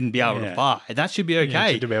technically shouldn't be able to buy, that should be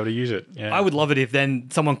okay. You should be able to use it. Yeah. I would love it if then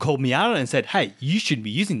someone called me out and said, hey, you shouldn't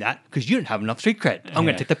be using that because you don't have enough street cred. I'm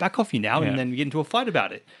going to take that back off you now and then we get into a fight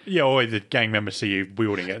about it. Yeah, or the gang members see you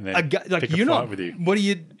wielding it and then pick a fight with you. What do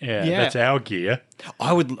you... Yeah, that's our gear.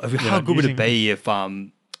 I would... How good would it be if... I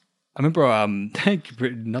remember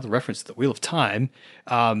another reference to the Wheel of Time.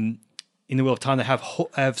 In the Wheel of Time, they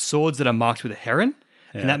have swords that are marked with a heron.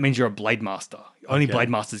 And that means you're a blade master. Only blade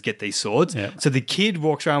masters get these swords. Yeah. So the kid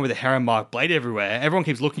walks around with a heron marked blade everywhere. Everyone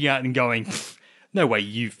keeps looking at it and going, no way,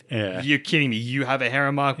 you're kidding me. You have a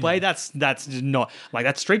heron marked blade? That's not like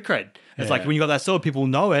that's street cred. It's like when you got that sword, people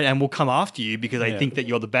know it and will come after you because they think that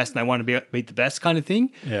you're the best and they want to beat the best kind of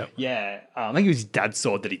thing. Yeah. Yeah. I think it was his dad's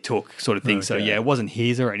sword that he took sort of thing. Okay. So it wasn't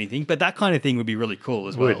his or anything, but that kind of thing would be really cool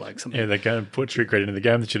as well. Like something. Yeah, they're going to put street cred into the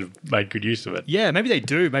game. They should have made good use of it. Yeah, maybe they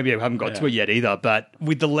do. Maybe they haven't got to it yet either. But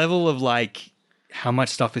with the level of like how much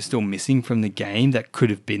stuff is still missing from the game that could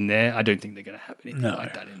have been there, I don't think they're going to have anything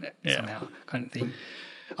like that in it somehow kind of thing.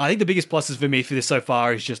 I think the biggest pluses for me for this so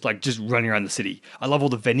far is just running around the city. I love all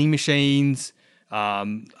the vending machines. I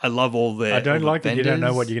love all the. I don't like that you don't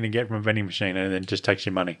know what you're going to get from a vending machine and then just takes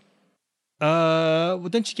your money. Well,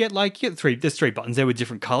 don't you get there's 3 buttons there with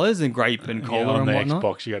different colors and grape and cola and whatnot.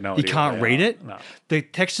 Xbox, you got no idea. You can't read it. No. The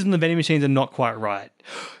textures in the vending machines are not quite right.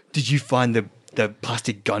 Did you find the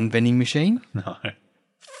plastic gun vending machine? No.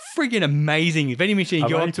 Friggin' amazing vending machine.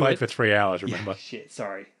 I've only played for 3 hours. Remember? Shit.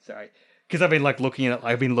 Sorry. Because I've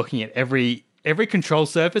been looking at every every control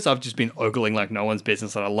surface, I've just been ogling like no one's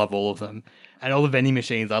business, and I love all of them. And all the vending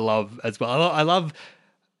machines I love as well. I love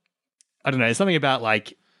I don't know, there's something about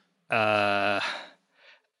like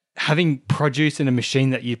having produce in a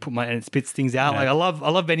machine that you put and it spits things out. Like I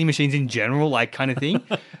love vending machines in general, like kind of thing.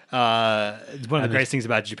 It's one of the greatest things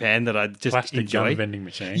about Japan that I just plastic enjoy. gun vending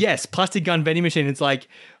machine. Yes, plastic gun vending machine. It's like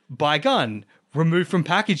buy gun, remove from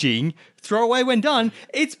packaging, throw away when done.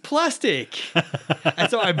 It's plastic. And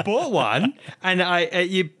so I bought one,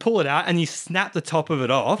 and you pull it out and you snap the top of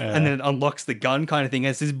it off, and then it unlocks the gun kind of thing.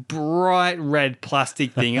 It's this bright red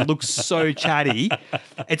plastic thing. It looks so chatty.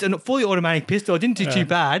 It's a fully automatic pistol. It didn't do too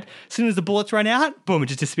bad. As soon as the bullets run out, boom, it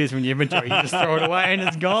just disappears from your inventory. You just throw it away and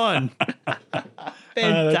it's gone. Fantastic.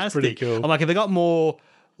 That's pretty cool. I'm like, if they got more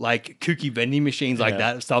like kooky vending machines like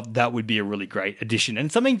that stuff, that would be a really great addition.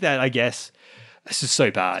 And something that I guess it's just so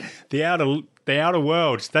bad. The Outer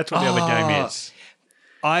Worlds. That's what the other game is.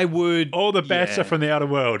 I would. All the bad stuff from the Outer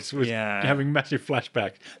Worlds was having massive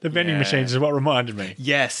flashbacks. The vending machines is what reminded me.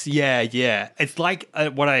 Yes, yeah. It's like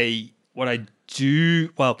what I do.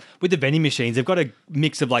 Well, with the vending machines, they've got a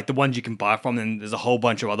mix of like the ones you can buy from, and there's a whole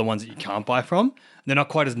bunch of other ones that you can't buy from. They're not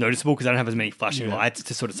quite as noticeable because I don't have as many flashing lights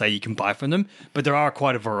to sort of say you can buy from them, but there are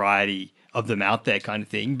quite a variety of them out there, kind of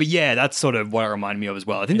thing. But yeah, that's sort of what it reminded me of as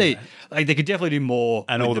well. I think they could definitely do more.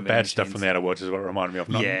 And all the bad stuff from the Outer Worlds is what it reminded me of.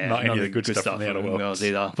 Not any of the good stuff from the Outer Worlds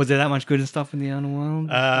either. Was there that much good stuff in the Outer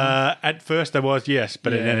Worlds? At first there was, yes,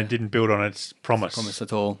 but then it didn't build on its promise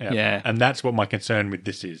at all. Yeah. And that's what my concern with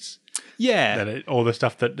this is. Yeah. That all the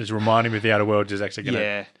stuff that is reminding me of the Outer Worlds is actually going to...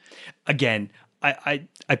 Yeah. Again, I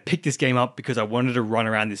picked this game up because I wanted to run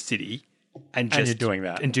around this city and just you're doing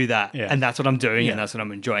that. And do that. Yeah. And that's what I'm doing and that's what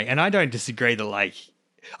I'm enjoying. And I don't disagree that like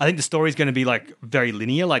I think the story's going to be like very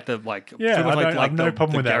linear, like the like I have no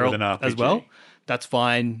problem with that with an RPG as well. That's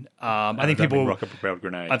fine. I think people rocket propelled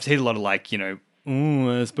grenade. I've seen a lot of like,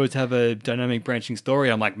 it's supposed to have a dynamic branching story.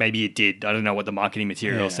 I'm like, maybe it did. I don't know what the marketing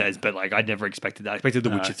material says, but like I'd never expected that. I expected The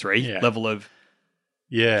Witcher 3 level of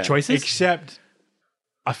choices. Except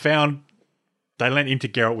I found they lent into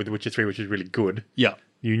Geralt with The Witcher 3, which is really good. Yeah.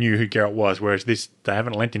 You knew who Geralt was, whereas this, they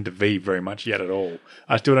haven't lent into V very much yet at all.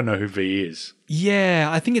 I still don't know who V is. Yeah,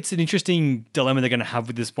 I think it's an interesting dilemma they're going to have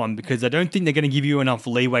with this one because I don't think they're going to give you enough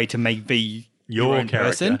leeway to make V your own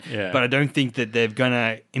person. Yeah. But I don't think that they're going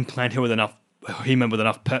to implant him with enough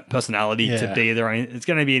personality to be their own. It's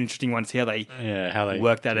going to be an interesting one to see how they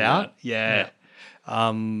work that out. Yeah.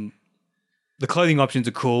 The clothing options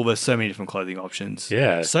are cool. There's so many different clothing options.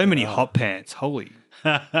 Yeah. So many hot pants. Holy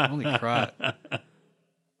crap.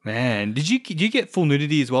 Man, did you get full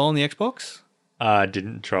nudity as well on the Xbox? I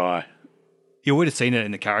didn't try. You would have seen it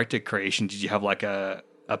in the character creation. Did you have like a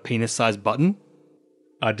penis-sized button?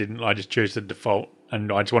 I didn't. I just chose the default,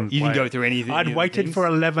 and I just wanted to You didn't go through anything. I'd waited for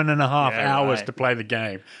 11 and a half hours to play the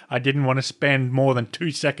game. I didn't want to spend more than 2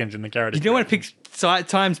 seconds in the character. You don't want to pick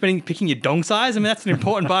time spending picking your dong size? I mean, that's an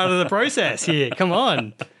important part of the process here. Come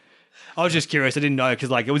on. I was just curious. I didn't know because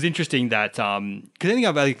like it was interesting that because anything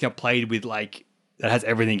I've played with like that has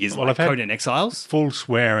everything is like Conan Exiles. Full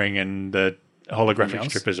swearing and the holographic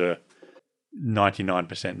strippers are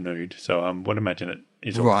 99% nude. So I would imagine it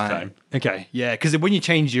is all the same. Okay, yeah, because when you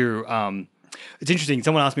change your it's interesting.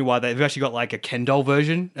 Someone asked me why they've actually got like a Ken doll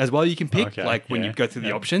version as well you can pick when you go through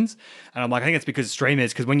the options. And I'm like, I think it's because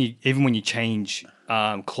streamers, because when you change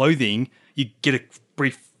clothing, you get a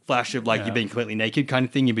brief flash of like you're being completely naked kind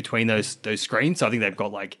of thing in between those screens. So I think they've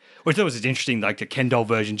got like, which I thought was interesting, like the Ken doll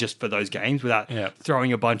version just for those games without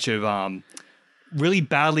throwing a bunch of really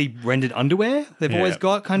badly rendered underwear they've always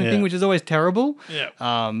got kind of thing, which is always terrible.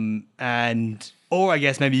 Or I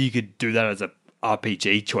guess maybe you could do that as a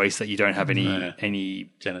RPG choice that you don't have any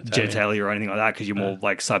genitalia or anything like that because you're more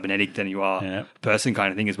like cybernetic than you are person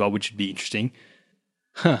kind of thing as well, which would be interesting.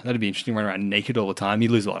 That'd be interesting. Run around naked all the time. You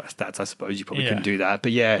lose a lot of stats, I suppose. You probably couldn't do that,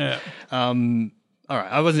 but all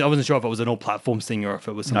right. I wasn't sure if it was an all platforms thing or if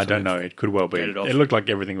it was. Some I don't know. It could well be. It looked like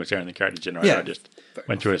everything was there in the character generator. I just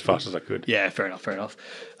went through as fast as I could. Yeah, fair enough. Look,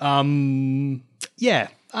 I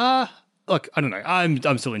don't know.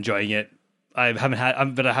 I'm still enjoying it. I haven't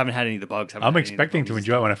had any of the bugs. I'm expecting to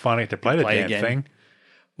enjoy it when I finally get to play the damn thing.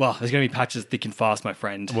 Well, there's going to be patches thick and fast, my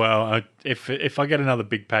friend. Well, if I get another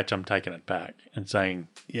big patch, I'm taking it back and saying,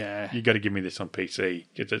 you got to give me this on PC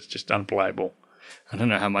because it's just unplayable. I don't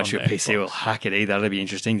know how much your PC will hack it either. That'll be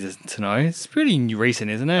interesting to know. It's pretty recent,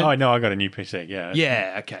 isn't it? Oh, no, I got a new PC, yeah.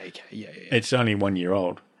 Yeah, okay, yeah. It's only 1 year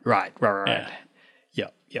old. Right.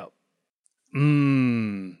 Yep.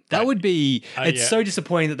 That would be... It's so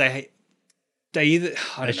disappointing that They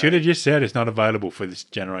should have just said it's not available for this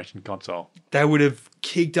generation console. They would have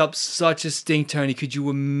kicked up such a stink, Tony. Could you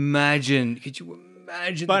imagine?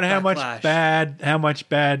 But how much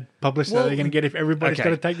bad publicity are they going to get if everybody's got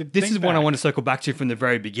to take the This thing is what back? I want to circle back to from the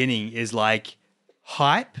very beginning is like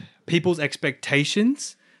hype, people's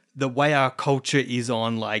expectations, the way our culture is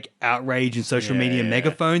on like outrage and social media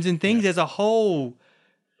megaphones and things. There's a whole...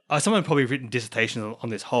 someone probably written dissertation on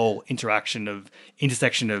this whole intersection of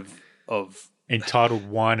Entitled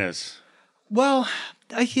whiners. Well,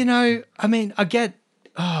 I get...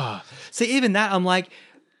 see, even that, I'm like...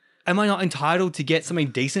 Am I not entitled to get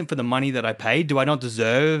something decent for the money that I paid? Do I not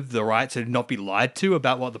deserve the right to not be lied to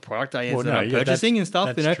about what the product I'm purchasing and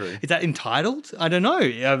stuff? That's true. Is that entitled? I don't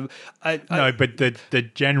know. No, but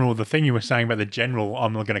the thing you were saying about the general,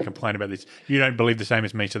 I'm not going to complain about this. You don't believe the same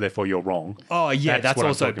as me, so therefore you're wrong. Oh, yeah, that's what I'm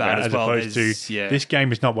also talking bad about, as well. Opposed to, this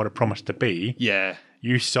game is not what it promised to be. Yeah.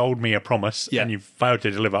 You sold me a promise and you failed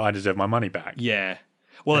to deliver. I deserve my money back. Yeah.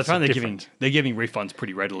 Well, apparently they're giving refunds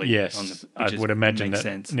pretty readily. Yes, I would imagine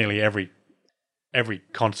that nearly every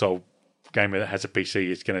console gamer that has a PC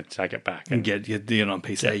is going to take it back and get it on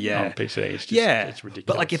PC. Yeah, on PC. It's just, it's ridiculous.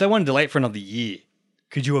 But like, if they want to delay it for another year,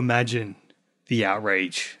 could you imagine the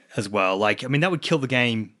outrage as well? Like, I mean, that would kill the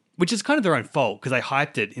game, which is kind of their own fault because they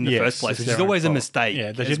hyped it in the first place, which is always a mistake.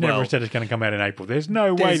 Yeah, they should never have said it's going to come out in April. There's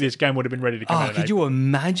no way this game would have been ready to come out in April. Could you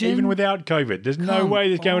imagine? Even without COVID, there's no way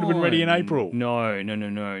this game would have been ready in April. No.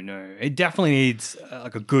 It definitely needs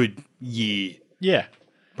like a good year. Yeah.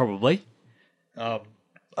 Probably.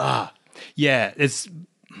 Yeah, it's...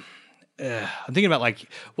 I'm thinking about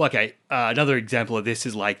another example of this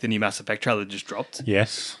is like the new Mass Effect trailer just dropped.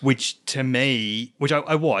 Yes. Which to me, which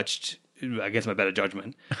I watched against my better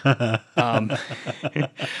judgment,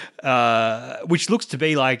 which looks to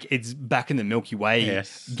be like it's back in the Milky Way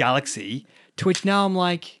galaxy, to which now I'm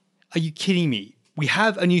like, are you kidding me? We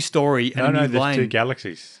have a new story and a new line. There's two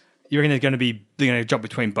galaxies. You reckon they're going to jump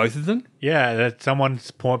between both of them? Yeah, that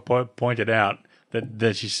someone's pointed out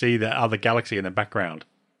that you see the other galaxy in the background.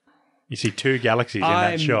 You see two galaxies in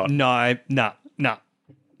that shot. No.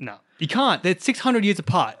 You can't. They're 600 years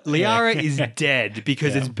apart. Liara is dead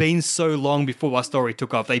because it's been so long before our story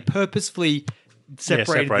took off. They purposefully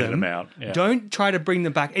separated them out. Yeah. Don't try to bring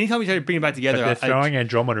them back. Anytime you try to bring them back together... But they're throwing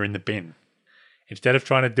Andromeda in the bin. Instead of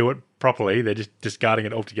trying to do it properly, they're just discarding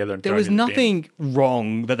it altogether and there was nothing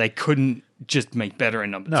wrong that they couldn't just make better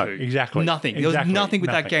in number 2. No, exactly. Nothing. There was nothing with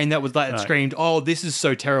that game that was like screamed, oh, this is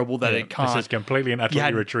so terrible that it can't. This is completely and utterly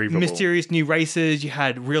retrievable. Mysterious new races. You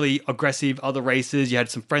had really aggressive other races. You had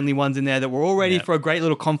some friendly ones in there that were all ready for a great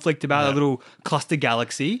little conflict about a little cluster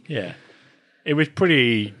galaxy. Yeah. It was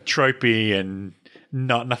pretty tropey and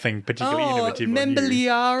nothing particularly innovative. Remember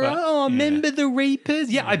Liara? Remember the Reapers?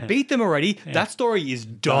 Yeah, I beat them already. Yeah. That story is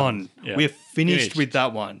done. Yeah. We're finished with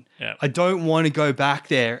that one. Yeah. I don't want to go back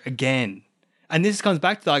there again. And this comes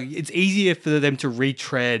back to like, it's easier for them to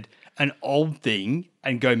retread an old thing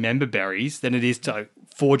and go member berries than it is to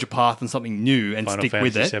forge a path on something new and stick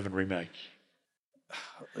with it. Final Fantasy VII Remake.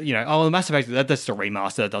 The Mass Effect, that's a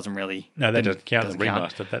remaster. That doesn't really... No, that doesn't count as a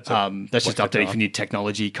remaster. That's just updating for new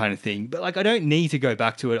technology kind of thing. But like, I don't need to go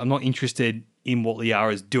back to it. I'm not interested in what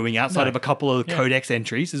Liara is doing outside of a couple of codex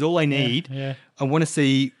entries is all I need. Yeah. I want to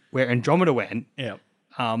see where Andromeda went. Yeah.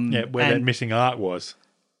 Where that missing art was.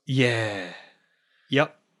 Yeah.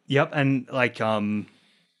 Yep. And like, I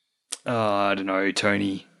don't know,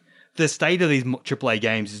 Tony. The state of these AAA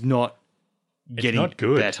games is not getting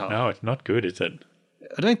better. No, it's not good, is it?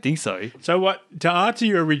 I don't think so. So to answer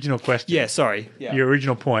your original question. Yeah, sorry. Yeah. Your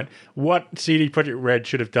original point, what CD Projekt Red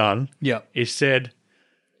should have done is said,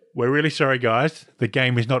 we're really sorry, guys. The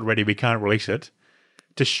game is not ready. We can't release it.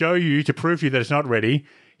 To prove to you that it's not ready,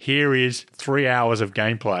 here is 3 hours of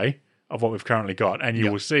gameplay of what we've currently got. And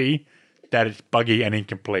you will see that it's buggy and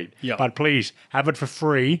incomplete. Yep. But please, have it for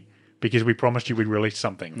free because we promised you we'd release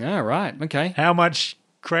something. Yeah, right. Okay. How much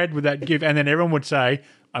cred would that give? And then everyone would say,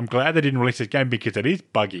 I'm glad they didn't release this game because it is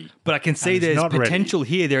buggy. But I can see there's potential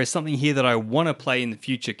here. There is something here that I want to play in the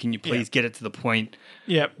future. Can you please get it to the point?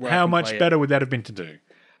 Yeah. How much better would that have been to do?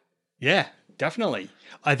 Yeah, definitely.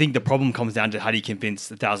 I think the problem comes down to how do you convince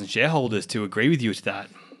 1,000 shareholders to agree with you to that?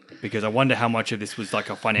 Because I wonder how much of this was like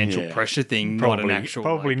a financial pressure thing, not an actual...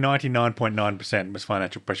 Probably 99.9% was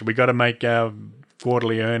financial pressure. We got to make our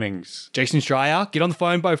quarterly earnings. Jason Schreier, get on the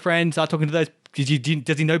phone, boy friend, start talking to those... Does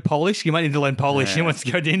he know Polish? You might need to learn Polish. He wants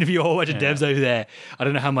to go to interview a whole bunch of devs over there. I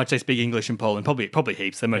don't know how much they speak English in Poland. Probably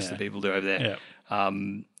heaps. Most of the people do over there. Yeah. I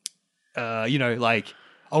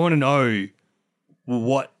want to know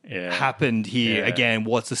what happened here. Again,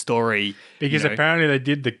 what's the story? Because apparently they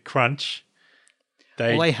did the crunch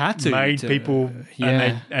They had to made people,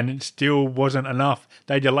 and it still wasn't enough.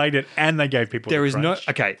 They delayed it, and they gave people. There the is crunch.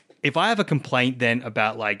 okay. If I have a complaint then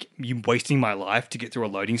about like you wasting my life to get through a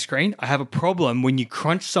loading screen, I have a problem when you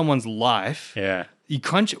crunch someone's life. Yeah. You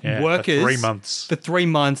crunch workers for 3 months. For 3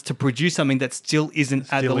 months to produce something that still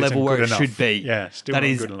isn't at the level where it should be. Yeah, still not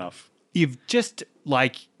good enough. You've just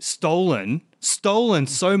like stolen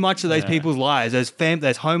so much of those people's lives,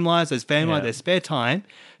 those home lives, those family lives, their spare time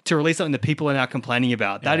to release something that people are now complaining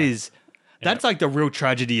about. That's like the real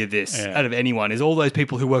tragedy of this out of anyone is all those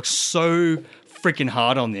people who work so freaking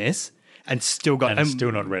hard on this and still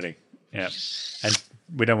still not ready. Yeah. And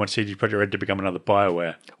we don't want CD Projekt Red to become another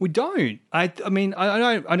BioWare. We don't. I mean,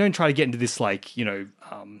 I don't try to get into this like,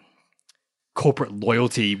 corporate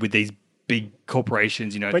loyalty with these big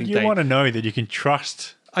corporations, But you want to know that you can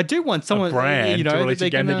trust I do want someone a brand to release a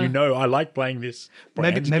game that I like playing this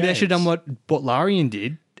brand. Maybe they should have done what Larian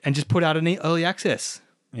did and just put out an early access.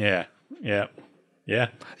 Yeah. You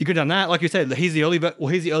could have done that. Like you said, here's the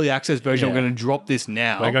early access version. Yeah. We're going to drop this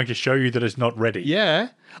now. We're going to show you that it's not ready. Yeah.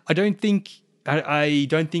 I don't think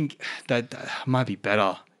that might be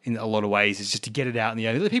better in a lot of ways. It's just to get it out in the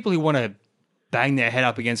open. The people who want to bang their head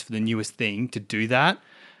up against for the newest thing to do that.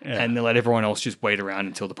 Yeah. And then let everyone else just wait around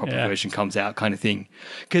until the proper version comes out kind of thing.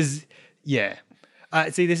 Because,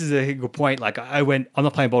 see, this is a good point. Like, I'm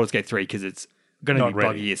not playing Baldur's Gate 3 because it's going to be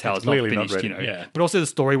buggy as hell. It's not finished, But also the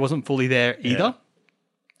story wasn't fully there either.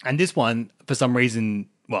 And this one, for some reason,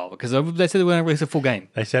 because they said they were going to release a full game.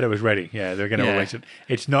 They said it was ready. Yeah, they're going to release it.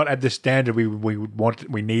 It's not at the standard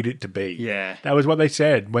we need it to be. Yeah. That was what they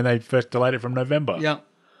said when they first delayed it from November. Yeah.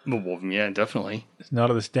 Well, yeah, definitely. It's not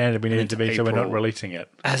at the standard we need it to be, so we're not releasing it.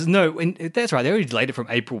 That's right. They already delayed it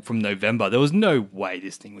from November. There was no way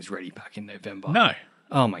this thing was ready back in November. No.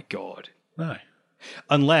 Oh, my God. No.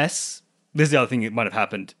 Unless, this is the other thing that might have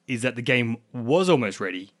happened, is that the game was almost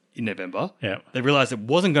ready in November. Yeah. They realized it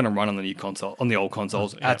wasn't going to run on the new console, on the old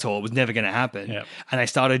consoles at all. It was never going to happen. Yeah. And they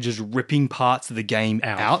started just ripping parts of the game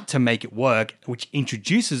out to make it work, which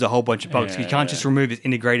introduces a whole bunch of bugs. You can't just remove this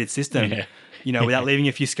integrated system. Yeah. Without leaving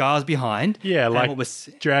a few scars behind. Yeah, like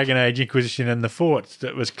Dragon Age Inquisition and the Forts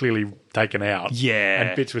that was clearly taken out. Yeah.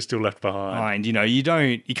 And bits were still left behind. You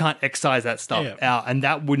can't excise that stuff out. And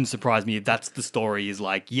that wouldn't surprise me if that's the story is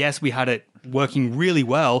like, yes, we had it working really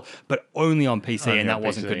well, but only on PC and that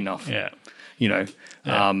wasn't good enough. Yeah.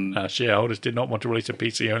 Our shareholders did not want to release a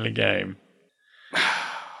PC-only game.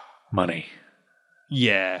 Money.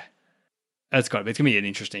 Yeah. It's going to be an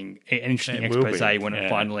interesting expose when it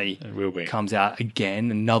finally comes out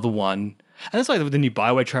again. Another one. And it's like with the new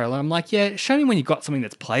BioWare trailer. I'm like, show me when you got something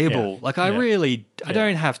that's playable. Like, I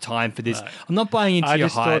don't have time for this. No. I'm not buying into your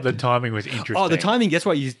hype. I just thought the timing was interesting. Oh, the timing, that's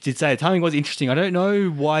what you did say. The timing was interesting. I don't know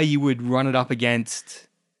why you would run it up against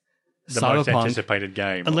the Cyberpunk, most anticipated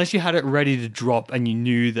game. Unless you had it ready to drop and you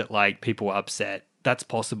knew that, like, people were upset. That's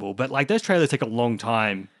possible. But, like, those trailers take a long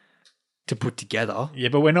time to put together. Yeah,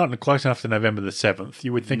 but we're not close enough to November the 7th.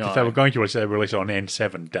 You would think if they were going to release it, they'd release it on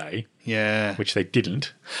N7 day. Yeah. Which they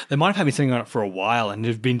didn't. They might have had me sitting on it for a while and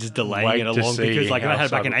have been just delaying it along because like I had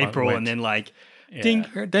it back in April and then like, ding,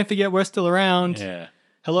 don't forget we're still around. Yeah.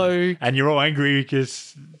 Hello. And you're all angry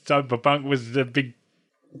because Cyberpunk was a big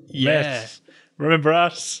mess. Remember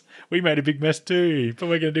us? We made a big mess too, but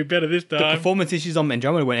we're going to do better this time. The performance issues on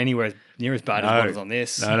Andromeda weren't anywhere near as bad as what was on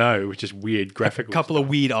this. No, which is weird graphical. A couple of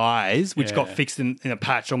weird eyes, which got fixed in a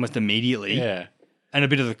patch almost immediately. Yeah. And a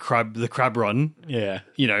bit of the crab run. Yeah.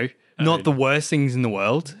 Not the worst things in the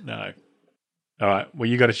world. No. All right. Well,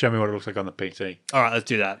 you got to show me what it looks like on the PC. All right, let's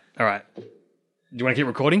do that. All right. Do you want to keep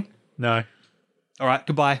recording? No. All right,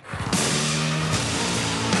 goodbye.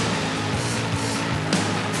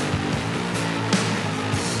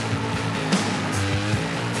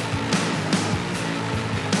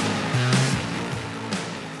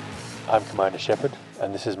 I'm Commander Shepard,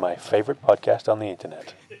 and this is my favorite podcast on the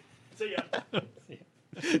internet. See ya.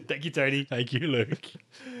 Thank you, Tony. Thank you, Luke.